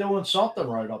obviously doing something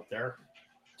right up there.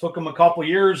 Took him a couple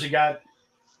years. He got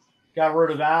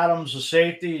rid of Adams, the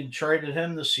safety, and traded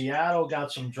him to Seattle,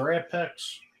 got some draft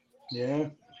picks. Yeah.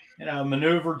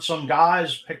 Maneuvered some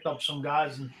guys, picked up some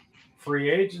guys in free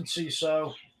agency.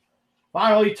 So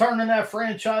finally turning that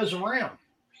franchise around.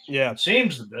 Yeah. It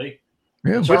seems to be.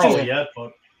 Yeah, it's early yet,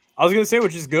 but I was going to say,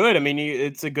 which is good. I mean,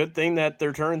 it's a good thing that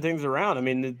they're turning things around. I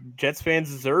mean, the Jets fans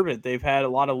deserve it. They've had a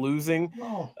lot of losing.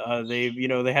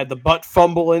 They had the butt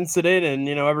fumble incident, and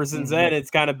ever since then, it's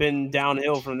kind of been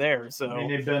downhill from there. So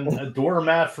they've been a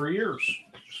doormat for years.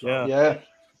 So. Yeah.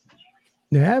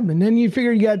 Yeah, and then you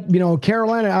figure you got,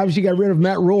 Carolina obviously got rid of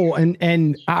Matt Rule,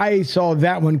 and I saw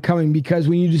that one coming because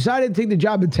when you decided to take the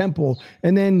job at Temple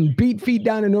and then beat feet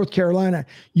down in North Carolina,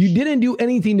 you didn't do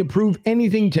anything to prove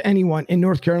anything to anyone in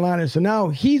North Carolina. So now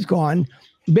he's gone.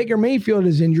 Baker Mayfield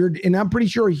is injured, and I'm pretty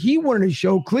sure he wanted to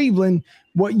show Cleveland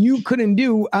what you couldn't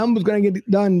do. I was going to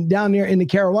get done down there in the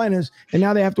Carolinas, and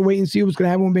now they have to wait and see what's going to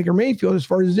happen with Baker Mayfield as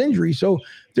far as his injury. So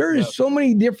there is so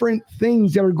many different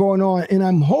things that are going on, and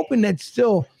I'm hoping that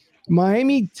still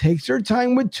Miami takes their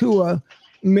time with Tua,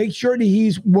 make sure that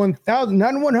he's 1,000,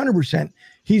 not 100%.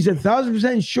 He's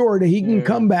 1,000% sure that he can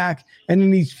come back, and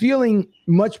then he's feeling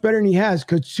much better than he has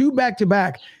because 2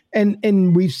 back-to-back.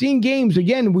 And we've seen games,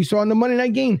 again, we saw in the Monday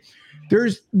night game,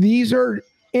 these are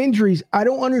injuries. I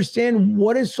don't understand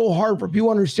what is so hard for people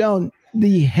to understand.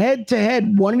 The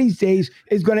head-to-head one of these days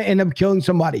is going to end up killing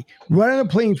somebody. Right on the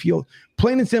playing field,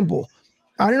 plain and simple.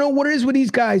 I don't know what it is with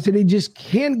these guys that they just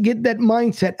can't get that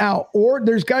mindset out. Or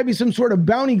there's got to be some sort of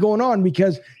bounty going on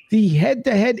because the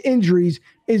head-to-head injuries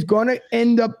is going to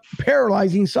end up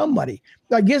paralyzing somebody.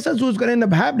 I guess that's what's going to end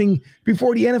up happening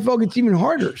before the NFL gets even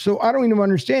harder. So I don't even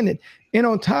understand it. And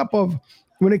on top of,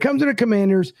 when it comes to the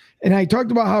Commanders, and I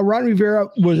talked about how Ron Rivera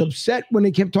was upset when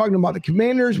they kept talking about the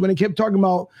Commanders, when they kept talking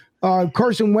about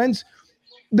Carson Wentz.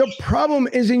 The problem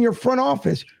is in your front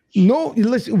office. No,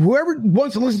 listen, whoever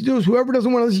wants to listen to us, whoever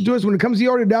doesn't want to listen to us, when it comes to the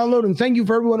order to download, and thank you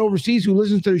for everyone overseas who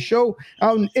listens to the show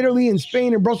out in Italy and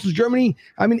Spain and Brussels, Germany.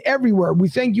 I mean, everywhere. We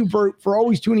thank you for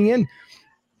always tuning in.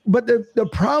 But the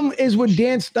problem is with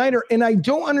Dan Snyder, and I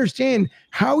don't understand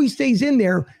how he stays in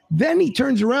there. Then he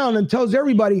turns around and tells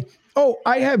everybody, oh,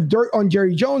 I have dirt on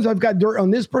Jerry Jones. I've got dirt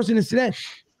on this person, this and that.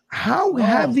 How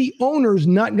have the owners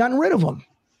not gotten rid of him?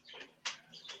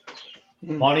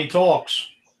 Money talks.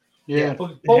 Yeah.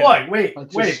 But wait,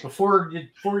 before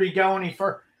you go any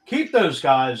further, keep those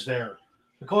guys there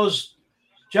because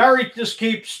Jerry just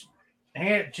keeps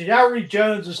Jerry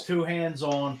Jones is too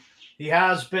hands-on. He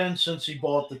has been since he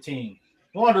bought the team.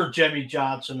 No wonder Jimmy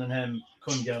Johnson and him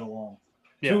couldn't get along.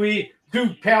 Yeah.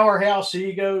 Two powerhouse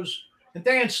egos. And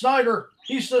Dan Snyder,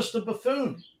 he's just a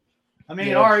buffoon. I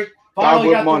mean, all right,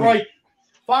 finally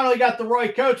got the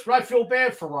right coach, but I feel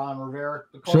bad for Ron Rivera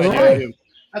because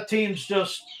that team's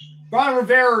just Ron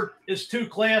Rivera is too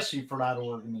classy for that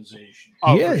organization.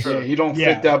 Sure. You don't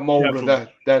fit that mold of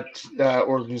that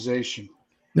organization.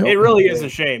 Nope. It really is a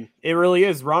shame. It really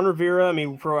is. Ron Rivera, I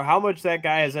mean, for how much that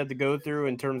guy has had to go through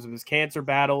in terms of his cancer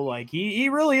battle, like he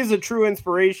really is a true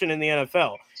inspiration in the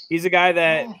NFL. He's a guy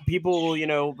that people,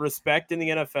 respect in the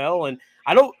NFL. And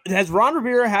has Ron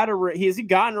Rivera has he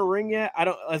gotten a ring yet?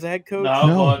 As a head coach?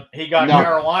 No. But he got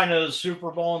Carolina's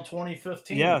Super Bowl in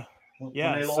 2015. Yeah. When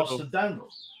they lost to Denver.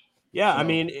 Yeah, I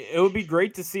mean, it would be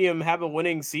great to see him have a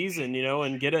winning season,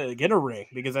 and get a ring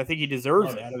because I think he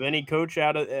deserves that. Of any coach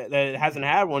that hasn't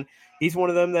had one, he's one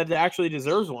of them that actually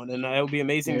deserves one, and it would be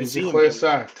amazing to see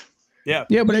him. Yeah,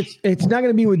 but it's not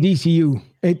going to be with DCU.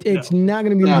 It's not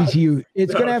going to be with DCU.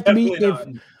 It's going to have to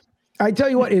be I tell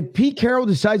you what, if Pete Carroll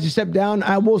decides to step down,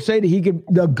 I will say that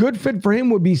the good fit for him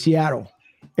would be Seattle.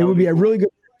 It would be a really good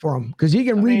for him because he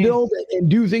can rebuild and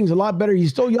do things a lot better.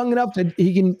 He's still young enough that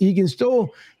he can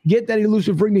still get that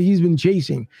elusive ring that he's been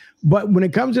chasing. But when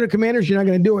it comes to the Commanders, you're not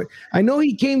going to do it. I know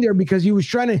he came there because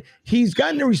he's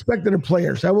gotten the respect of the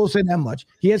players. I will say that much.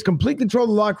 He has complete control of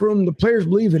the locker room. The players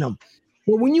believe in him.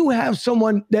 But when you have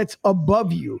someone that's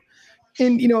above you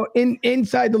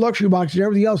inside the luxury box and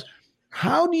everything else,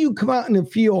 how do you come out in the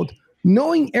field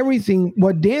knowing everything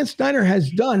what Dan Snyder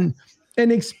has done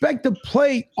and expect to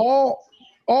play all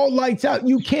lights out?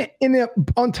 You can't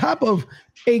on top of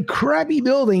a crappy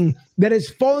building that is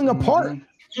falling apart.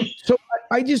 So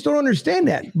I just don't understand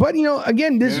that. But,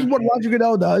 again, this is what Roger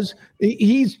Goodell does.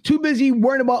 He's too busy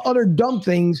worrying about other dumb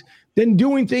things than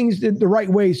doing things the right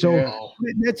way. So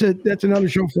that's another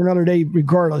show for another day,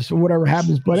 regardless of whatever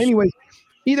happens. But anyway,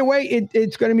 either way,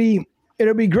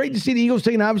 it'll be great to see the Eagles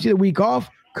taking obviously the week off,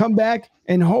 come back,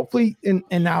 and hopefully,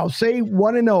 and I'll say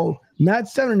 1-0, not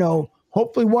 7-0,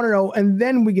 hopefully 1-0, and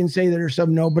then we can say that they're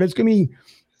 7-0. But it's going to be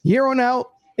here on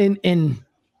out, and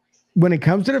when it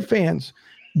comes to the fans,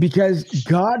 because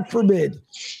God forbid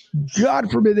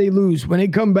they lose when they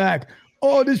come back.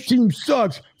 Oh, this team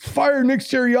sucks. Fire Nick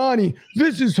Sirianni.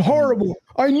 This is horrible.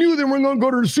 I knew they weren't going to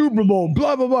go to the Super Bowl.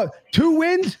 Blah, blah, blah. 2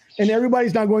 wins, and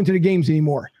everybody's not going to the games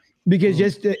anymore because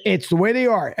it's the way they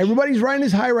are. Everybody's riding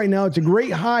this high right now. It's a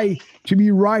great high to be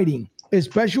riding,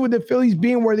 especially with the Phillies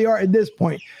being where they are at this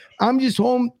point. I'm just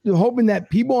hoping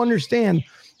that people understand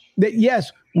that,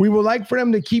 yes, we would like for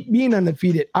them to keep being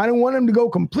undefeated. I don't want them to go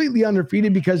completely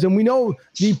undefeated because then we know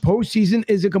the postseason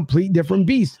is a complete different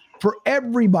beast for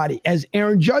everybody, as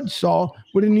Aaron Judge saw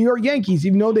with the New York Yankees,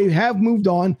 even though they have moved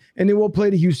on and they will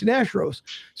play the Houston Astros.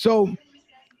 So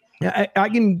I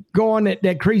can go on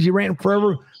that crazy rant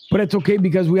forever, but it's okay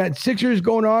because we had Sixers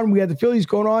going on. We had the Phillies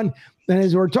going on. And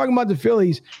as we're talking about the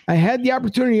Phillies, I had the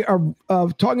opportunity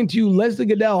of talking to Leslie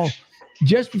Goodell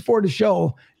just before the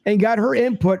show and got her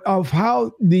input of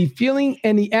how the feeling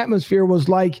and the atmosphere was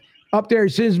like up there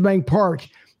at Citizens Bank Park.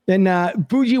 And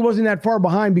Fuji wasn't that far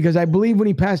behind because I believe when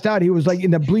he passed out, he was like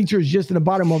in the bleachers just in the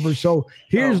bottom of her. So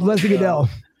here's Leslie Goodell.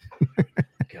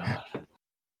 God.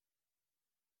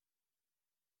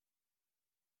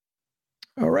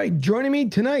 All right. Joining me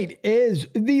tonight is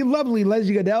the lovely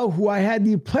Leslie Goodell, who I had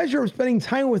the pleasure of spending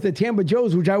time with at Tampa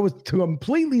Joe's, which I was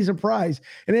completely surprised.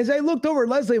 And as I looked over at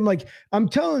Leslie, I'm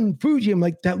telling Fuji,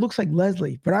 that looks like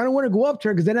Leslie, but I don't want to go up to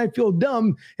her because then I feel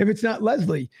dumb if it's not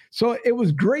Leslie. So it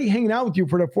was great hanging out with you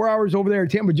for the 4 hours over there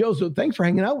at Tampa Joe's. So thanks for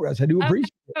hanging out with us. I do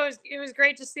appreciate it. It was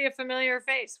great to see a familiar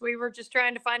face. We were just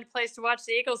trying to find a place to watch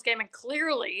the Eagles game, and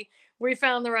clearly we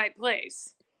found the right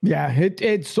place. Yeah,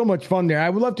 it's so much fun there. I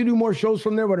would love to do more shows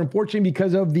from there, but unfortunately,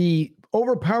 because of the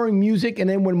overpowering music, and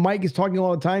then when Mike is talking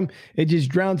all the time, it just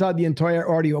drowns out the entire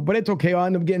audio. But it's okay. I'll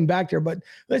end up getting back there. But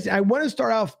listen, I want to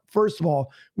start off, first of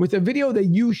all, with a video that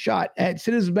you shot at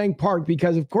Citizens Bank Park,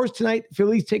 because, of course, tonight,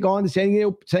 Phillies take on the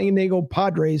San Diego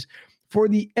Padres for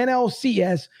the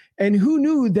NLCS, and who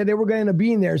knew that they were going to end up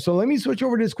being there? So let me switch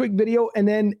over to this quick video, and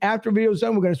then after video's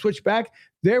done, we're going to switch back.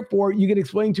 Therefore, you can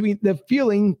explain to me the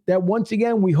feeling that, once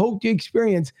again, we hope to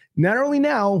experience not only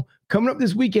now, coming up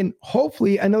this weekend,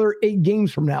 hopefully another 8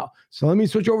 games from now. So let me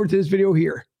switch over to this video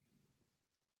here.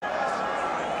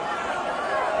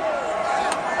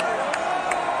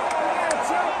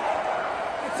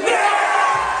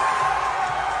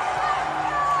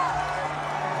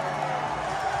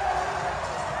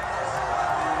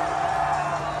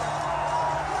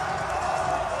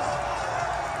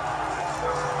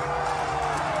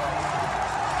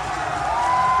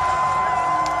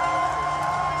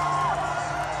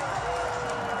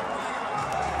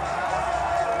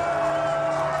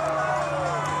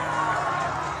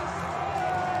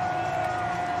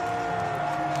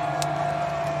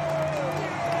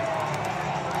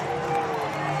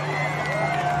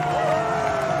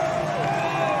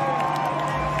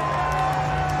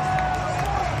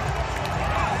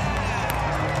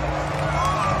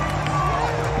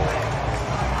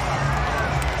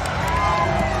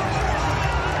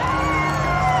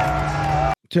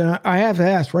 I have to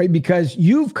ask, right? Because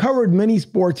you've covered many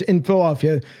sports in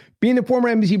Philadelphia, being a former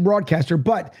NBC broadcaster.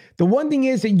 But the one thing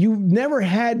is that you never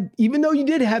had, even though you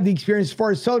did have the experience as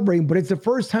far as celebrating, but it's the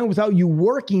first time without you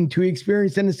working to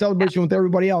experience in the celebration with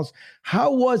everybody else.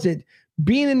 How was it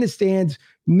being in the stands,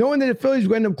 knowing that the Phillies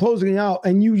would end up closing out,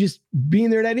 and you just being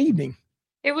there that evening?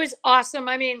 It was awesome.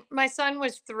 I mean, my son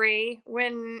was 3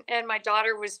 and my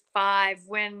daughter was 5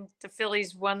 when the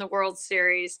Phillies won the World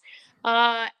Series.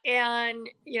 And,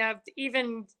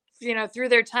 even, through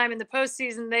their time in the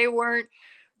postseason, they weren't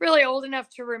really old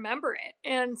enough to remember it.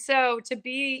 And so to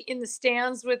be in the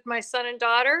stands with my son and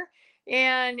daughter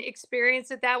and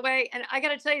experience it that way. And I got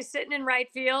to tell you, sitting in right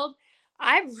field,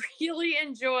 I really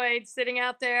enjoyed sitting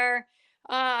out there,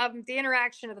 the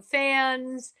interaction of the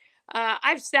fans.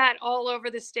 I've sat all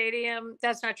over the stadium.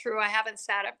 That's not true. I haven't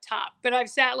sat up top, but I've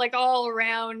sat all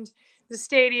around the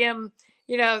stadium,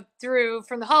 through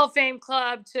from the Hall of Fame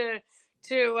Club to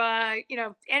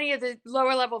any of the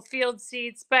lower level field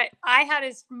seats. But I had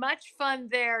as much fun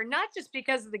there, not just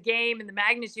because of the game and the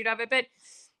magnitude of it, but,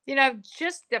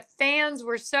 just the fans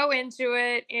were so into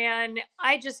it. And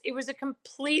it was a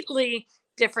completely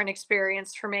different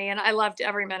experience for me. And I loved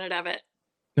every minute of it.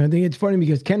 I think it's funny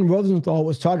because Ken Rosenthal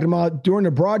was talking about during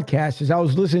the broadcast, as I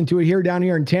was listening to it down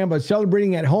here in Tampa,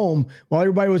 celebrating at home while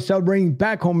everybody was celebrating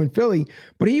back home in Philly.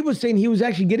 But he was saying he was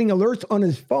actually getting alerts on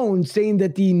his phone saying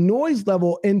that the noise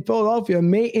level in Philadelphia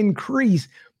may increase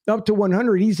up to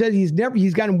 100. He says he's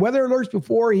gotten weather alerts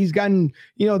before. He's gotten,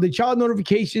 the child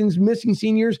notifications, missing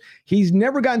seniors. He's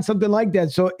never gotten something like that.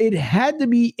 So it had to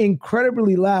be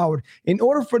incredibly loud in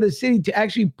order for the city to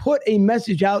actually put a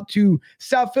message out to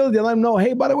South Philly to let them know,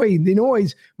 hey, by the way, the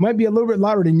noise might be a little bit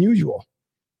louder than usual.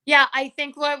 Yeah, I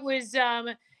think what was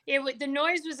the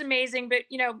noise was amazing, but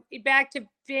back to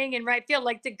being in right field,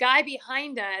 like the guy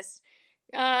behind us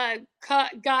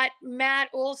got Matt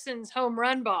Olson's home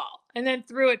run ball and then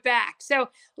threw it back. So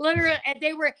literally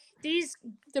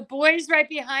the boys right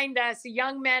behind us, the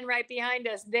young men right behind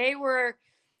us, they were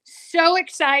so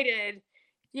excited,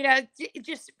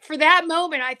 just for that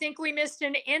moment. I think we missed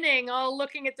an inning all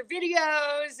looking at the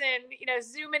videos and,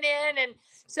 zooming in. And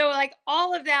so like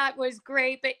all of that was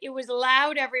great, but it was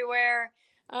loud everywhere.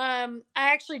 I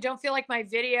actually don't feel like my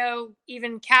video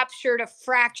even captured a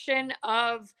fraction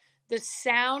of the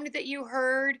sound that you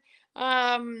heard.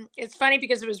 It's funny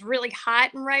because it was really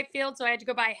hot in right field, so I had to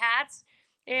go buy hats.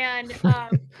 And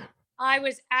I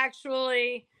was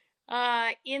actually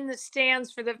in the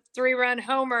stands for the 3-run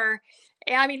homer.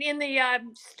 In the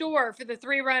store for the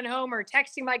 3-run homer,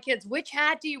 texting my kids, which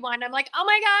hat do you want? I'm like, oh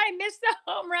my God, I missed the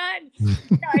home run.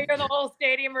 I hear the whole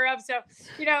stadium erupt. So,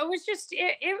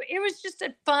 it was just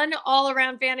a fun all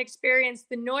around fan experience.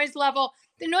 The noise level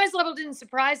didn't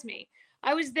surprise me.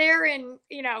 I was there in,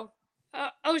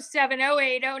 07,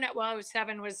 08, 09. Well,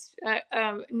 07 was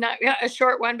not a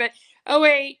short one, but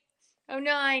 08,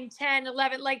 09, 10,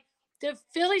 11, like the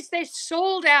Phillies, they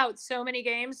sold out so many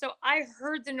games. So I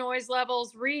heard the noise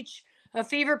levels reach a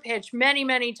fever pitch many,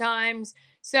 many times.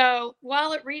 So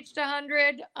while it reached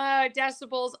 100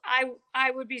 decibels,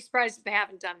 I would be surprised if they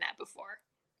haven't done that before.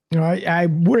 I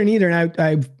wouldn't either. And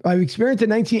I've experienced the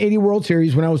 1980 World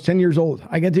Series when I was 10 years old.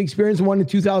 I got to experience one in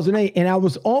 2008, and I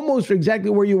was almost exactly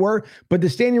where you were, but the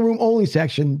standing room only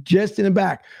section, just in the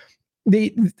back.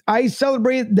 I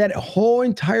celebrated that whole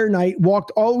entire night,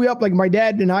 walked all the way up like my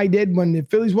dad and I did when the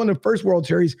Phillies won the first World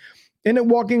Series, ended up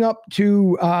walking up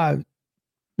to,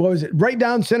 right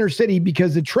down Center City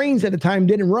because the trains at the time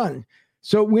didn't run.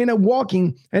 So we ended up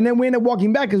walking, and then we ended up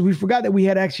walking back because we forgot that we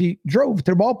had actually drove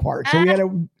to the ballpark. So we had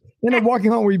to end up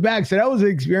walking all the way back. So that was an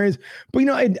experience. But,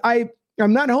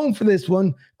 I'm not home for this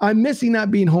one. I'm missing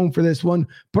not being home for this one.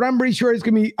 But I'm pretty sure it's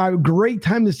going to be a great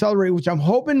time to celebrate, which I'm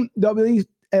hoping they'll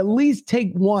at least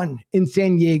take one in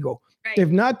San Diego. Right. If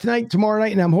not tonight, tomorrow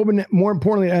night. And I'm hoping that more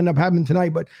importantly, it end up happening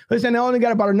tonight. But listen, I only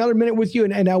got about another minute with you.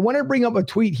 And I want to bring up a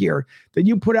tweet here that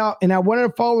you put out. And I wanted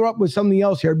to follow up with something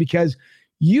else here because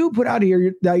you put out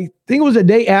here, I think it was a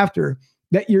day after,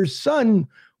 that your son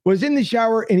was in the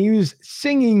shower and he was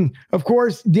singing, of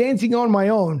course, Dancing on My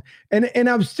Own. And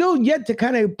I'm still yet to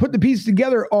kind of put the pieces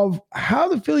together of how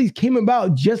the Phillies came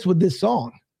about just with this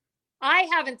song. I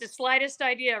haven't the slightest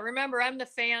idea. Remember, I'm the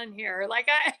fan here. Like,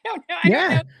 I don't know. I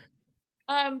don't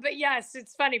know. But yes,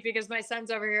 it's funny because my son's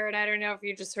over here and I don't know if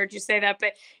you just heard you say that,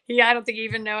 but I don't think he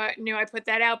even knew I put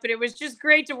that out, but it was just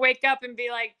great to wake up and be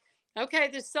like, okay,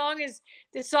 this song is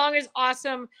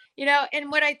awesome. And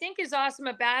what I think is awesome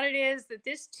about it is that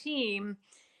this team,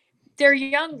 they're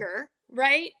younger,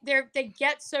 right? They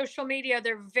get social media.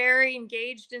 They're very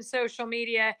engaged in social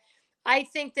media. I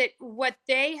think that what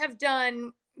they have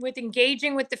done with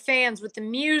engaging with the fans, with the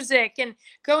music and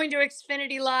going to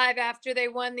Xfinity Live after they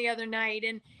won the other night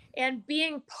and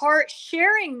being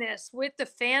sharing this with the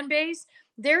fan base,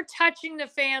 they're touching the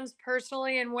fans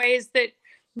personally in ways that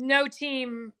no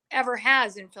team ever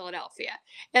has in Philadelphia.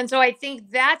 And so I think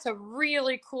that's a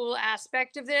really cool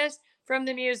aspect of this, from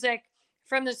the music,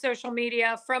 from the social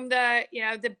media, from the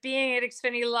being at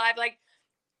Xfinity Live. Like,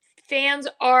 fans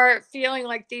are feeling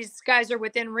like these guys are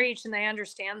within reach and they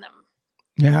understand them.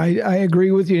 Yeah, I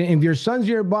agree with you. And if your son's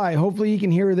nearby, hopefully he can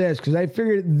hear this, because I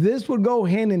figured this would go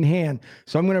hand in hand.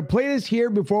 So I'm going to play this here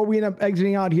before we end up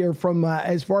exiting out here from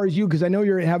as far as you, because I know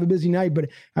you have a busy night, but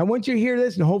I want you to hear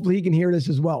this and hopefully he can hear this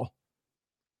as well.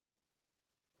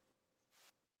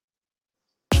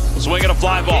 Swinging a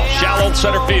fly ball, shallow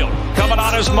center field. Coming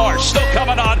on is Marsh, still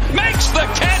coming on, makes the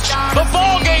catch. The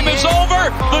ball game is over.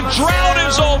 The drought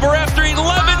is over after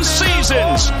 11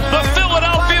 seasons. The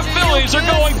Philadelphia Phillies are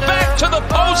going back to the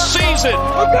postseason.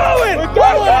 We're going.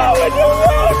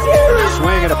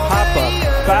 Swing and a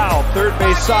pop-up, foul, third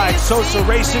base side. Sosa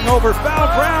racing over, foul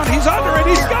ground. He's under it.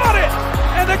 He's got it.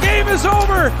 And the game is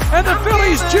over, and the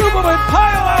Phillies jubilant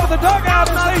pile out of the dugout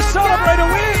as they celebrate a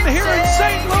win here in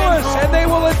St. Louis, and they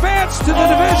will advance to the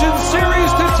division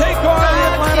series to take on the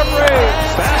Atlanta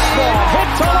Braves. Fastball hit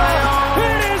to left.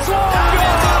 It is long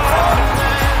gone.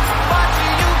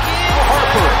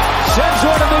 Harper sends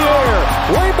one in the air,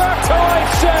 way back to right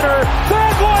center.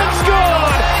 That one's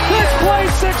gone. This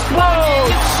place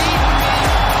explodes.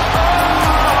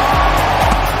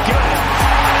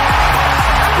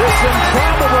 This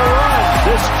improbable run,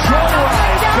 this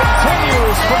joyride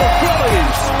continues for the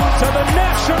Phillies to the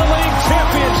National League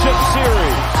Championship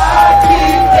Series. I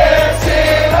keep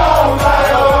dancing on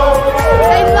my own.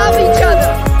 They love each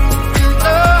other.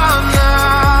 No, I'm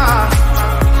not.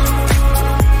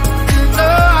 No,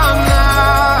 I'm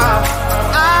not.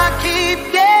 I keep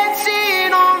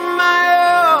dancing on my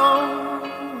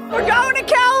own. We're going to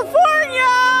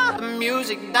California. The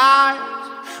music dies,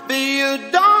 but you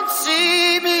don't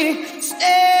see me standing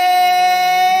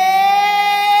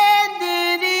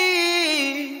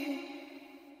here.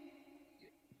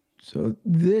 So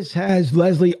this has,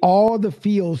 Leslie, all the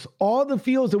feels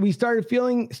that we started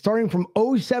feeling starting from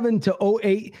 07 to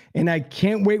 08. And I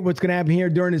can't wait what's going to happen here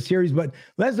during the series. But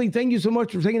Leslie, thank you so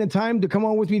much for taking the time to come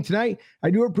on with me tonight.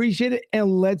 I do appreciate it.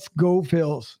 And let's go,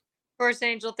 Phils. Of course,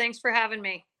 Angel. Thanks for having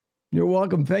me. You're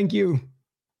welcome. Thank you.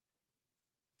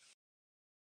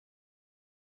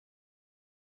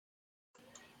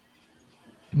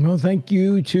 Well, thank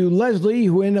you to Leslie,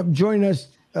 who ended up joining us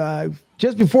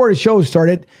just before the show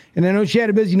started. And I know she had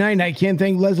a busy night, and I can't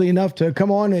thank Leslie enough to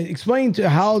come on and explain to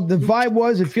how the vibe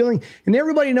was and feeling. And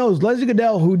everybody knows Leslie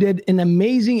Goodell, who did an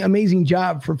amazing, amazing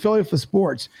job for Philadelphia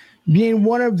Sports, being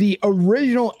one of the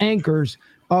original anchors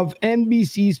of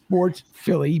NBC Sports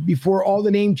Philly before all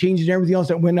the name changes and everything else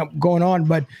that went up going on.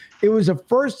 But it was the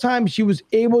first time she was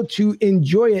able to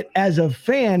enjoy it as a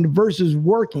fan versus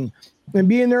working. And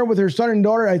being there with her son and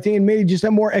daughter, I think it made it just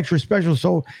that more extra special.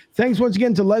 So thanks once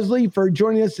again to Leslie for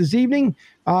joining us this evening.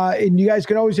 And you guys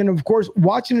can always, and of course,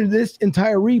 watching this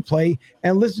entire replay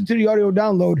and listen to the audio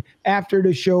download after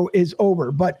the show is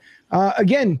over. But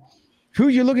again,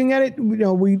 who's you looking at it? We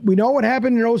know what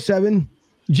happened in 07.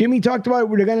 Jimmy talked about it.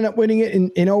 We're going to end up winning it in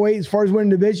 08 as far as winning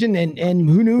division. And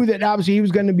who knew that obviously he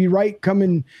was going to be right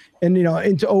coming and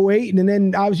into 08 and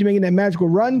then obviously making that magical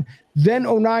run. Then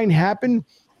 09 happened.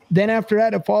 Then after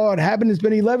that, a fallout happened. It's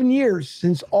been 11 years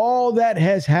since all that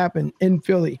has happened in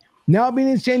Philly. Now being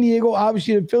in San Diego,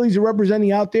 obviously the Phillies are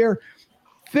representing out there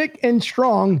thick and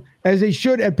strong as they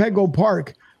should at Petco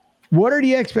Park. What are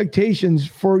the expectations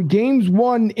for games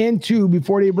 1 and 2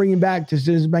 before they bring him back to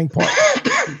Citizens Bank Park?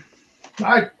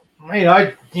 I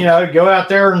go out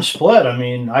there and split. I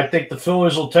mean, I think the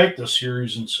Phillies will take this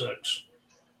series in 6.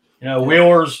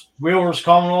 Wheeler's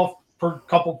coming off a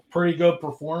couple pretty good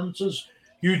performances.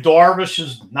 Yu Darvish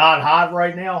is not hot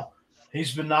right now.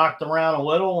 He's been knocked around a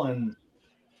little. And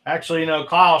actually,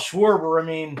 Kyle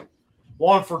Schwarber,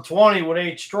 1 for 20 with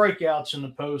 8 strikeouts in the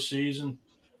postseason.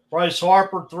 Bryce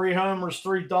Harper, 3 homers,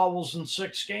 3 doubles in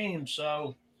 6 games.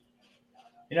 So,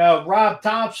 Rob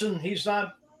Thompson, he's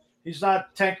not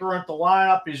tinkering at the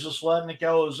lineup. He's just letting it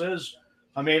go as is.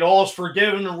 All's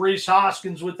forgiven to Rhys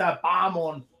Hoskins with that bomb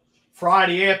on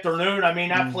Friday afternoon.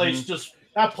 That place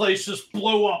just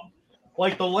blew up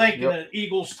like the link in an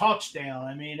Eagles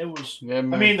touchdown. It was. Yeah,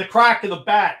 the crack of the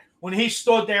bat when he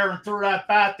stood there and threw that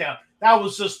bat down. That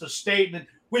was just a statement.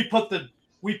 We put the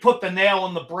nail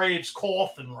in the Braves'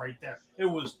 coffin right there. It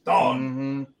was done.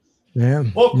 Mm-hmm. Yeah.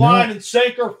 Hook, line, and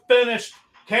sinker finished.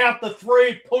 Count the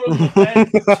 3, put them to bed,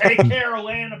 take care of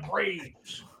Atlanta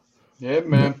Braves. Yeah,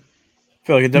 man. I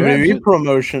feel like a WWE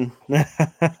promotion.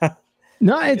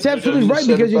 No, it's absolutely right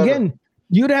because, again,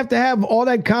 you'd have to have all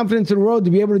that confidence in the world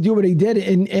to be able to do what he did.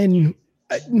 And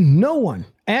no one,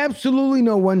 absolutely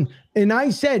no one. And I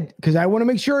said, because I want to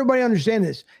make sure everybody understands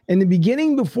this, in the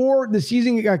beginning, before the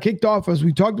season got kicked off, as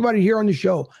we talked about it here on the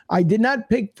show, I did not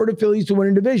pick for the Phillies to win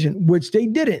a division, which they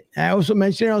didn't. I also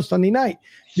mentioned it on Sunday night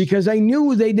because I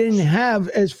knew they didn't have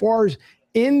as far as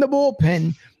in the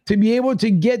bullpen to be able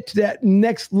to get to that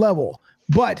next level.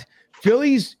 But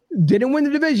Phillies didn't win the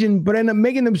division, but ended up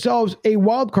making themselves a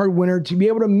wild card winner to be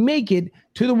able to make it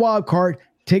to the wild card,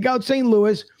 take out St.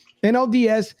 Louis,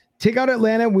 NLDS, take out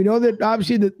Atlanta. We know that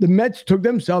obviously the Mets took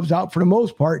themselves out for the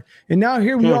most part. And now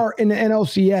here we are in the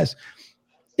NLCS.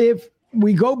 If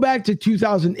we go back to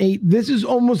 2008, this is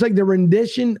almost like the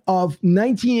rendition of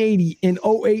 1980 and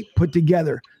 08 put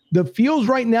together. The feels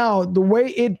right now, the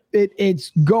way it's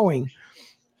going,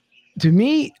 to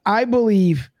me, I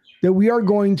believe that we are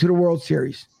going to the World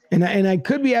Series. And I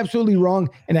could be absolutely wrong.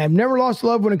 And I've never lost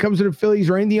love when it comes to the Phillies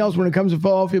or anything else when it comes to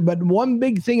Philadelphia. But one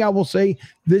big thing I will say,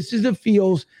 this is the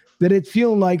feels that it's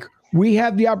feeling like we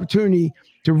have the opportunity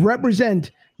to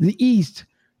represent the East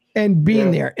and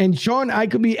being there. And Sean, I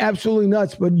could be absolutely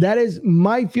nuts, but that is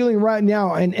my feeling right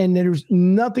now. And there's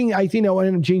nothing I think that will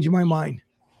end up changing my mind.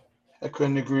 I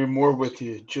couldn't agree more with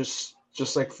you. Just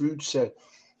like Food said,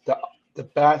 the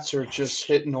bats are just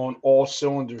hitting on all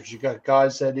cylinders. You got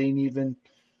guys that ain't even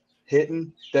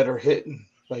hitting that are hitting.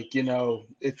 Like,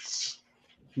 it's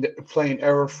playing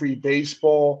error-free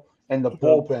baseball and the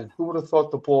bullpen. Who would have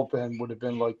thought the bullpen would have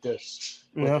been like this?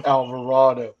 With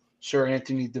Alvarado, Sir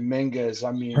Anthony Dominguez.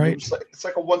 I mean, it's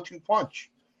like a 1-2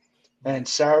 punch. And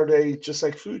Saturday, just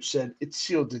like Food said, it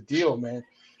sealed the deal, man.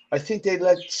 I think they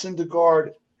let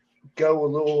Syndergaard go a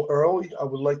little early. I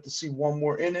would like to see one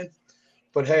more inning.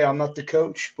 But, hey, I'm not the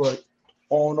coach. But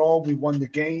all in all, we won the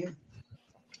game.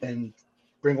 And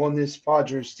bring on this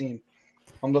Padres team.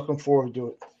 I'm looking forward to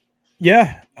it.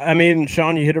 Yeah. I mean,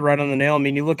 Sean, you hit it right on the nail. I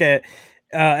mean, you look at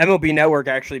MLB Network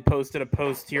actually posted a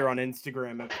post here on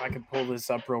Instagram. If I could pull this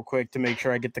up real quick to make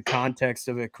sure I get the context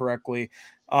of it correctly.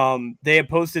 They had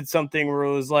posted something where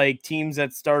it was like teams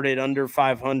that started under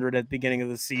 500 at the beginning of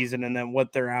the season and then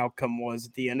what their outcome was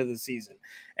at the end of the season.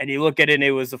 And you look at it, and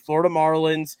it was the Florida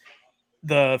Marlins,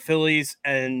 the Phillies,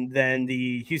 and then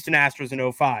the Houston Astros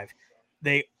in 05.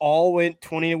 They all went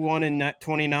 21 and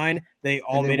 29. They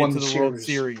all made it to the World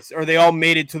Series, or they all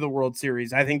made it to the World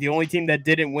Series. I think the only team that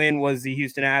didn't win was the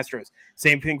Houston Astros.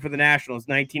 Same thing for the Nationals,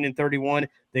 19 and 31.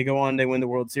 They go on, they win the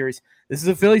World Series. This is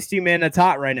a Phillies team, man, that's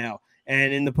hot right now.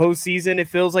 And in the postseason, it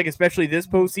feels like, especially this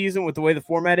postseason with the way the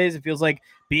format is, it feels like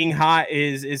being hot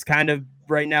is kind of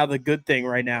right now the good thing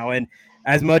right now. And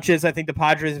as much as I think the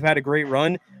Padres have had a great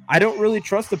run, I don't really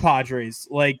trust the Padres.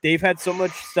 Like, they've had so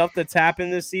much stuff that's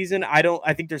happened this season. I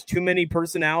think there's too many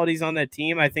personalities on that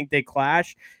team. I think they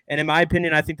clash. And in my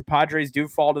opinion, I think the Padres do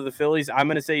fall to the Phillies. I'm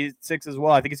going to say 6 as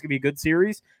well. I think it's going to be a good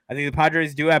series. I think the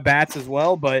Padres do have bats as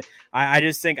well, but I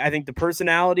think the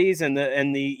personalities and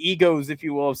the egos, if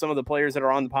you will, of some of the players that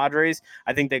are on the Padres,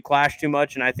 I think they clash too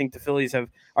much. And I think the Phillies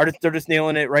they're just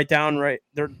nailing it right down. Right.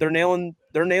 They're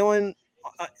nailing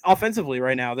offensively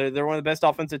right now. They're one of the best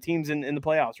offensive teams in the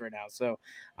playoffs right now. So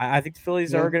I think the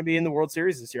Phillies are going to be in the World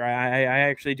Series this year. I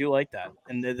actually do like that.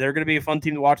 And they're going to be a fun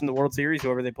team to watch in the World Series,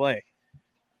 whoever they play.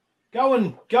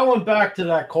 Going back to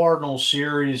that Cardinals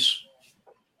series,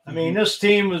 I mean, this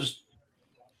team was,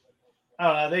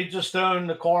 they just owned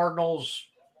the Cardinals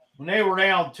when they were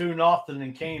down 2-0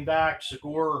 and came back.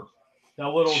 Segura, that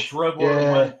little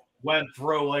dribbler went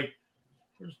through. Like,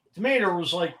 to me, there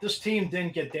was like this team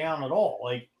didn't get down at all.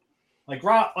 Like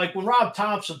when Rob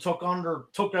Thompson took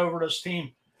over this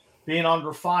team, being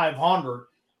under 500.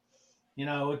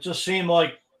 It just seemed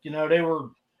like they were.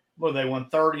 Well, they went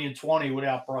 30-20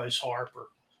 without Bryce Harper.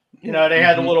 They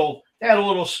had a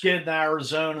little skid in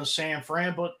Arizona, San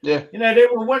Fran, but they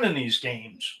were winning these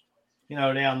games,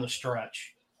 down the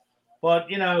stretch. But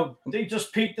they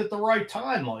just peaked at the right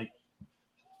time. Like,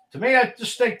 to me, I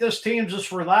just think this team's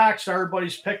just relaxed.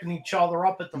 Everybody's picking each other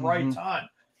up at the right time.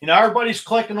 Everybody's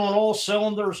clicking on all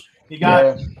cylinders. You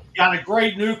got a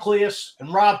great nucleus,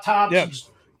 and Rob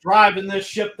Thompson's driving this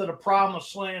ship to the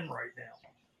promised land right now.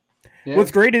 Yeah.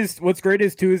 What's great is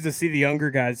too is to see the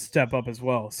younger guys step up as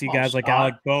well. See guys like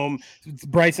Alec Boehm,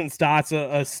 Bryson Stott's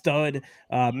a stud,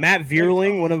 Matt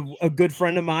Vierling, a good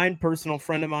friend of mine, personal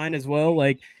friend of mine as well.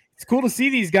 Like, it's cool to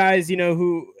see these guys,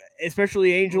 who,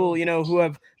 especially Angel, who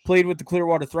have played with the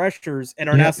Clearwater Threshers and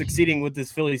are now succeeding with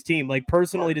this Phillies team. Like,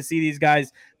 personally, to see these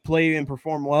guys play and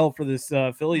perform well for this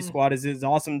Phillies squad is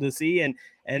awesome to see.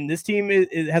 And this team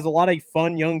has a lot of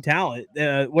fun young talent.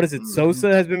 What is it?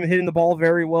 Sosa has been hitting the ball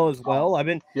very well as well.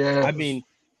 It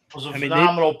was a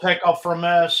phenomenal pickup from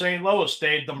St. Louis.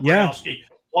 Dave Dombrowski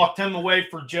walked him away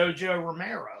for JoJo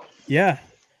Romero. Yeah.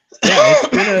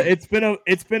 It's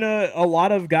been a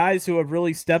lot of guys who have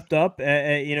really stepped up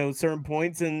at certain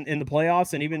points in the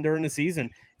playoffs and even during the season.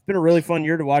 It's been a really fun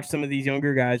year to watch some of these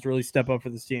younger guys really step up for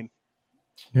this team.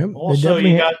 Yep.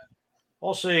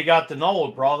 Also, you got the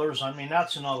Nola brothers. I mean,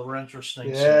 that's another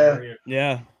interesting scenario.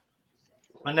 Yeah.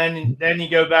 And then you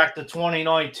go back to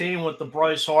 2019 with the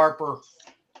Bryce Harper,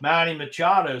 Manny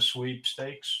Machado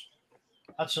sweepstakes.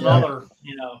 That's another,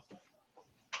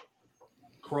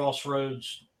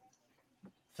 crossroads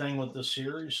thing with the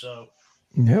series. So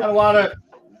got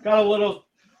a little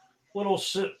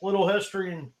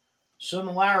history and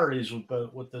similarities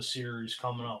with the series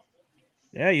coming up.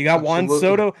 Yeah, you got Juan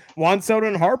Soto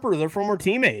and Harper. They're former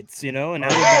teammates, and now they're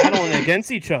battling against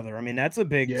each other. I mean, that's a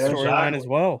big storyline as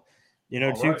well.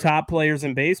 Two top players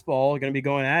in baseball are going to be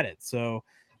going at it. So,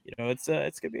 it's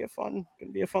going to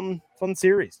be a fun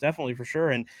series, definitely for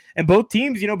sure. And both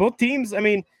teams, I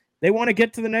mean, they want to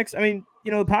get to the next. I mean,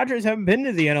 the Padres haven't been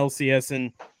to the NLCS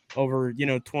in over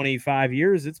 25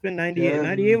 years. It's been 98. Yeah,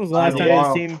 98 was the last time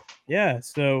his team. Yeah,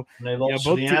 so And they lost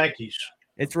to the Yankees.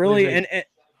 It's really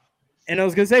and I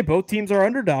was gonna say both teams are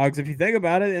underdogs. If you think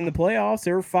about it, in the playoffs,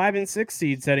 they were 5 and 6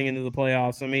 seeds heading into the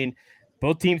playoffs. I mean,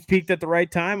 both teams peaked at the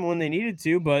right time when they needed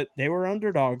to, but they were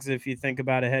underdogs if you think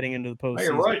about it heading into the postseason.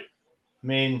 You're right. I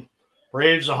mean,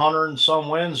 Braves 100 and some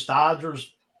wins,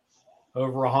 Dodgers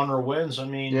over 100 wins. I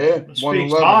mean, it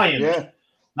speaks volumes. Yeah.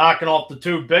 Knocking off the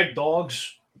two big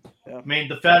dogs. Yeah. I mean,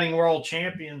 defending world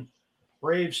champion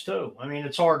Braves too. I mean,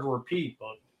 it's hard to repeat,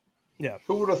 but yeah.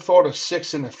 Who would have thought of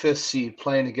 6th and the 5th seed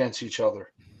playing against each other?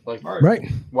 Like, right.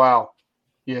 Wow.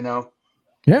 Yeah.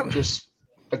 Just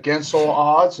against all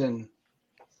odds, and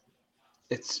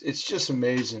it's just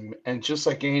amazing. And just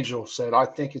like Angel said, I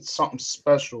think it's something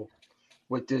special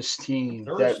with this team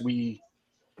that we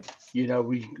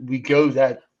go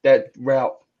that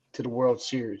route to the World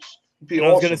Series. I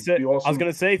was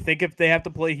gonna say, think if they have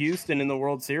to play Houston in the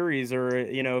World Series, or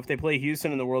if they play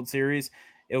Houston in the World Series,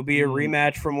 it'll be a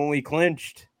rematch from when we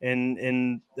clinched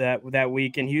in that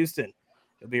week in Houston.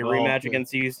 It'll be a rematch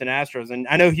against the Houston Astros. And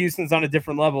I know Houston's on a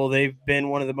different level. They've been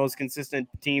one of the most consistent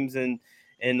teams in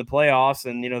the playoffs,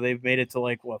 and they've made it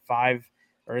to 5,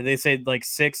 or they say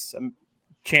 6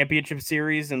 championship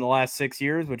series in the last 6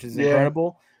 years, which is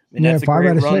incredible. I mean, that's a 5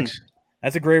 great out of run. 6.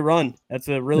 That's a great run. That's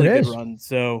a really good run.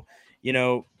 So,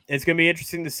 it's going to be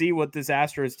interesting to see what this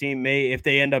Astros team may, if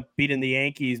they end up beating the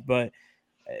Yankees, but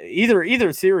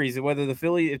either series, whether if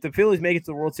the Phillies make it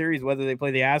to the World Series, whether they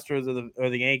play the Astros or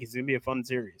the Yankees, it's going to be a fun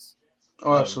series.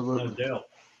 Oh, absolutely.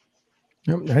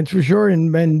 Yep, that's for sure.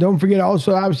 And don't forget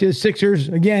also, obviously, the Sixers,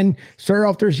 again, start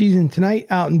off their season tonight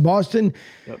out in Boston.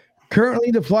 Yep.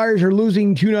 Currently, the Flyers are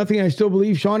losing 2-0, I still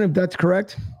believe, Sean, if that's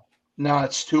correct. No,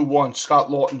 it's 2-1.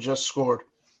 Scott Lawton just scored.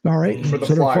 All right. For the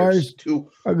so Flyers.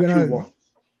 They're going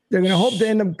to hope to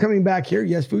end up coming back here.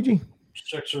 Yes, Fuji?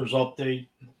 Sixers update.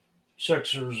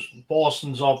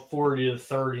 Boston's up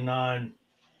 40-39.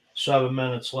 7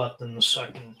 minutes left in the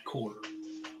second quarter.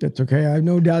 That's okay. I have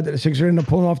no doubt that the Sixers end up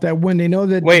pulling off that win. They know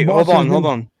that. Wait, hold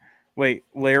on. Wait,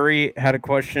 Larry had a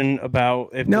question about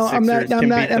if the Sixers I'm not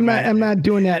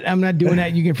doing that. I'm not doing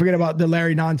that. You can forget about the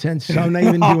Larry nonsense. So I'm not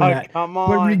even doing that. Come on.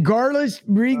 But regardless,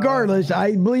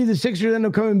 I believe the Sixers end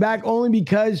up coming back only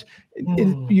because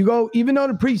you go, even though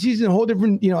the preseason is a whole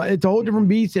different, it's a whole different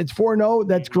beast. It's 4-0.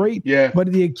 That's great. Yeah.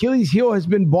 But the Achilles heel has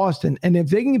been Boston. And if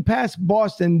they can get past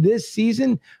Boston this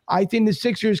season, I think the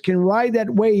Sixers can ride that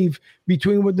wave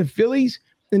between what the Phillies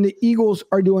and the Eagles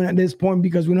are doing at this point,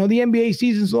 because we know the NBA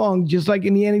season's long, just like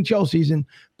in the NHL season.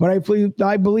 But I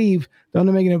believe they're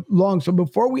making it long. So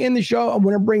before we end the show, I'm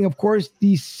going to bring, of course,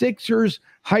 the Sixers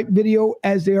hype video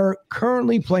as they are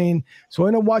currently playing. So I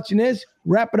end up watching this,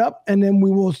 wrap it up, and then we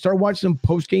will start watching some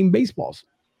post-game baseballs.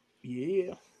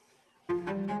 Yeah.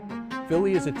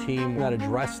 Philly is a team that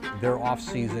addressed their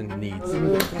offseason needs.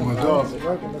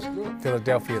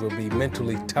 Philadelphia will be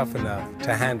mentally tough enough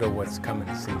to handle what's coming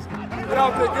this season. Get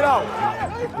out there, get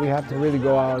out! We have to really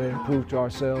go out and prove to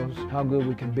ourselves how good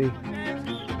we can be.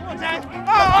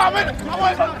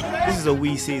 This is a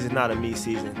we season, not a me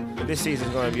season. But this season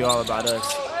is going to be all about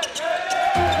us.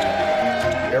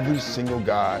 Every single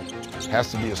guy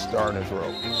has to be a star in his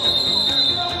role.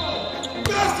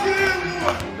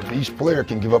 If each player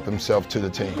can give up himself to the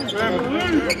team,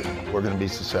 we're going to be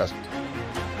successful.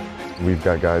 We've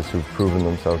got guys who've proven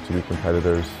themselves to be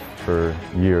competitors for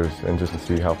years, and just to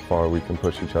see how far we can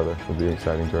push each other will be an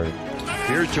exciting journey.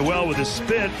 Here's Joel with a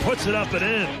spin, puts it up and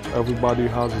in. Everybody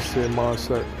has the same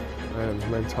mindset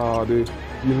and mentality.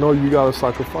 You know you got to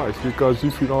sacrifice, because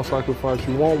if you don't sacrifice,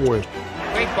 you won't win.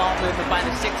 Great ball movement by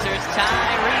the Sixers.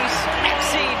 Tyrese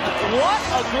Maxey. What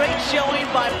a great showing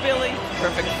by Philly.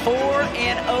 Perfect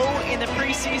 4-0 in the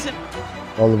preseason.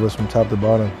 All of us from top to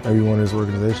bottom, everyone in this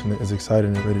organization is excited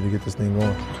and ready to get this thing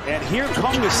going. And here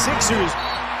come the Sixers.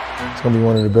 It's going to be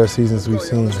one of the best seasons we've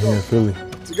seen here in Philly.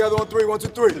 Together on 3, 1, 2,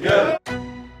 3. Together.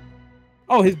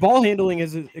 Oh, his ball handling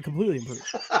is completely improved.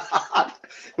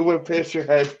 It went past your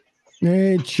head.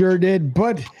 It sure did.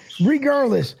 But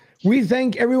regardless, we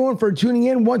thank everyone for tuning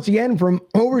in once again from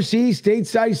overseas,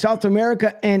 stateside, South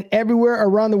America, and everywhere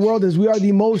around the world, as we are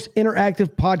the most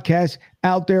interactive podcast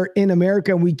out there in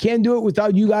America. And we can't do it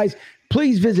without you guys.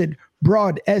 Please visit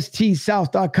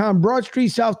broadstsouth.com,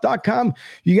 broadstreetsouth.com.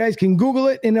 You guys can Google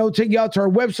it, and it'll take you out to our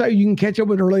website. You can catch up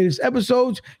with our latest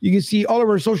episodes. You can see all of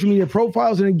our social media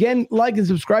profiles. And again, like and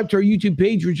subscribe to our YouTube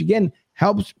page, which again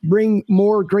helps bring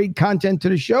more great content to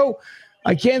the show.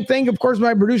 I can't thank, of course,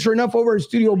 my producer enough over at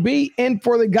Studio B, and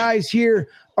for the guys here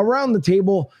around the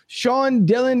table. Sean,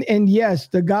 Dylan, and yes,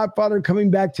 the Godfather coming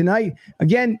back tonight.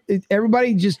 Again,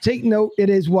 everybody just take note. It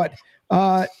is what?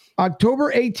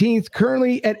 October 18th,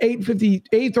 currently at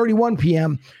 8:31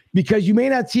 p.m., because you may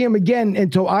not see him again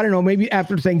until, I don't know, maybe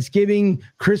after Thanksgiving,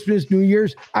 Christmas, New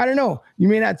Year's. I don't know. You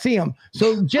may not see him.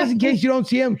 So just in case you don't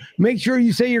see him, make sure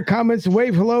you say your comments,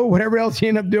 wave hello, whatever else you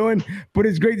end up doing. But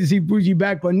it's great to see Bougie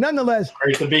back. But nonetheless,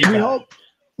 great to be we back. Hope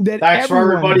that thanks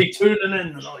for everybody tuning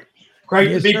in tonight. Great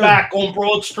to be back on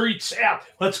Broad Street South.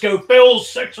 Let's go Phils,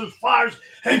 Sixers, Flyers,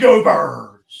 and go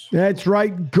Birds. That's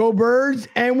right. Go Birds.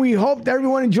 And we hope that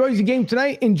everyone enjoys the game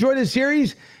tonight. Enjoy the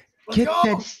series.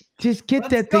 Just get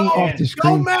that thing off the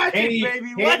screen. Go Magic,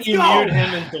 baby. Let's go. Mute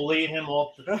him and delete him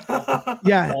off the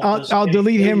Yeah, I'll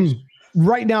delete him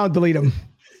right now. Delete him.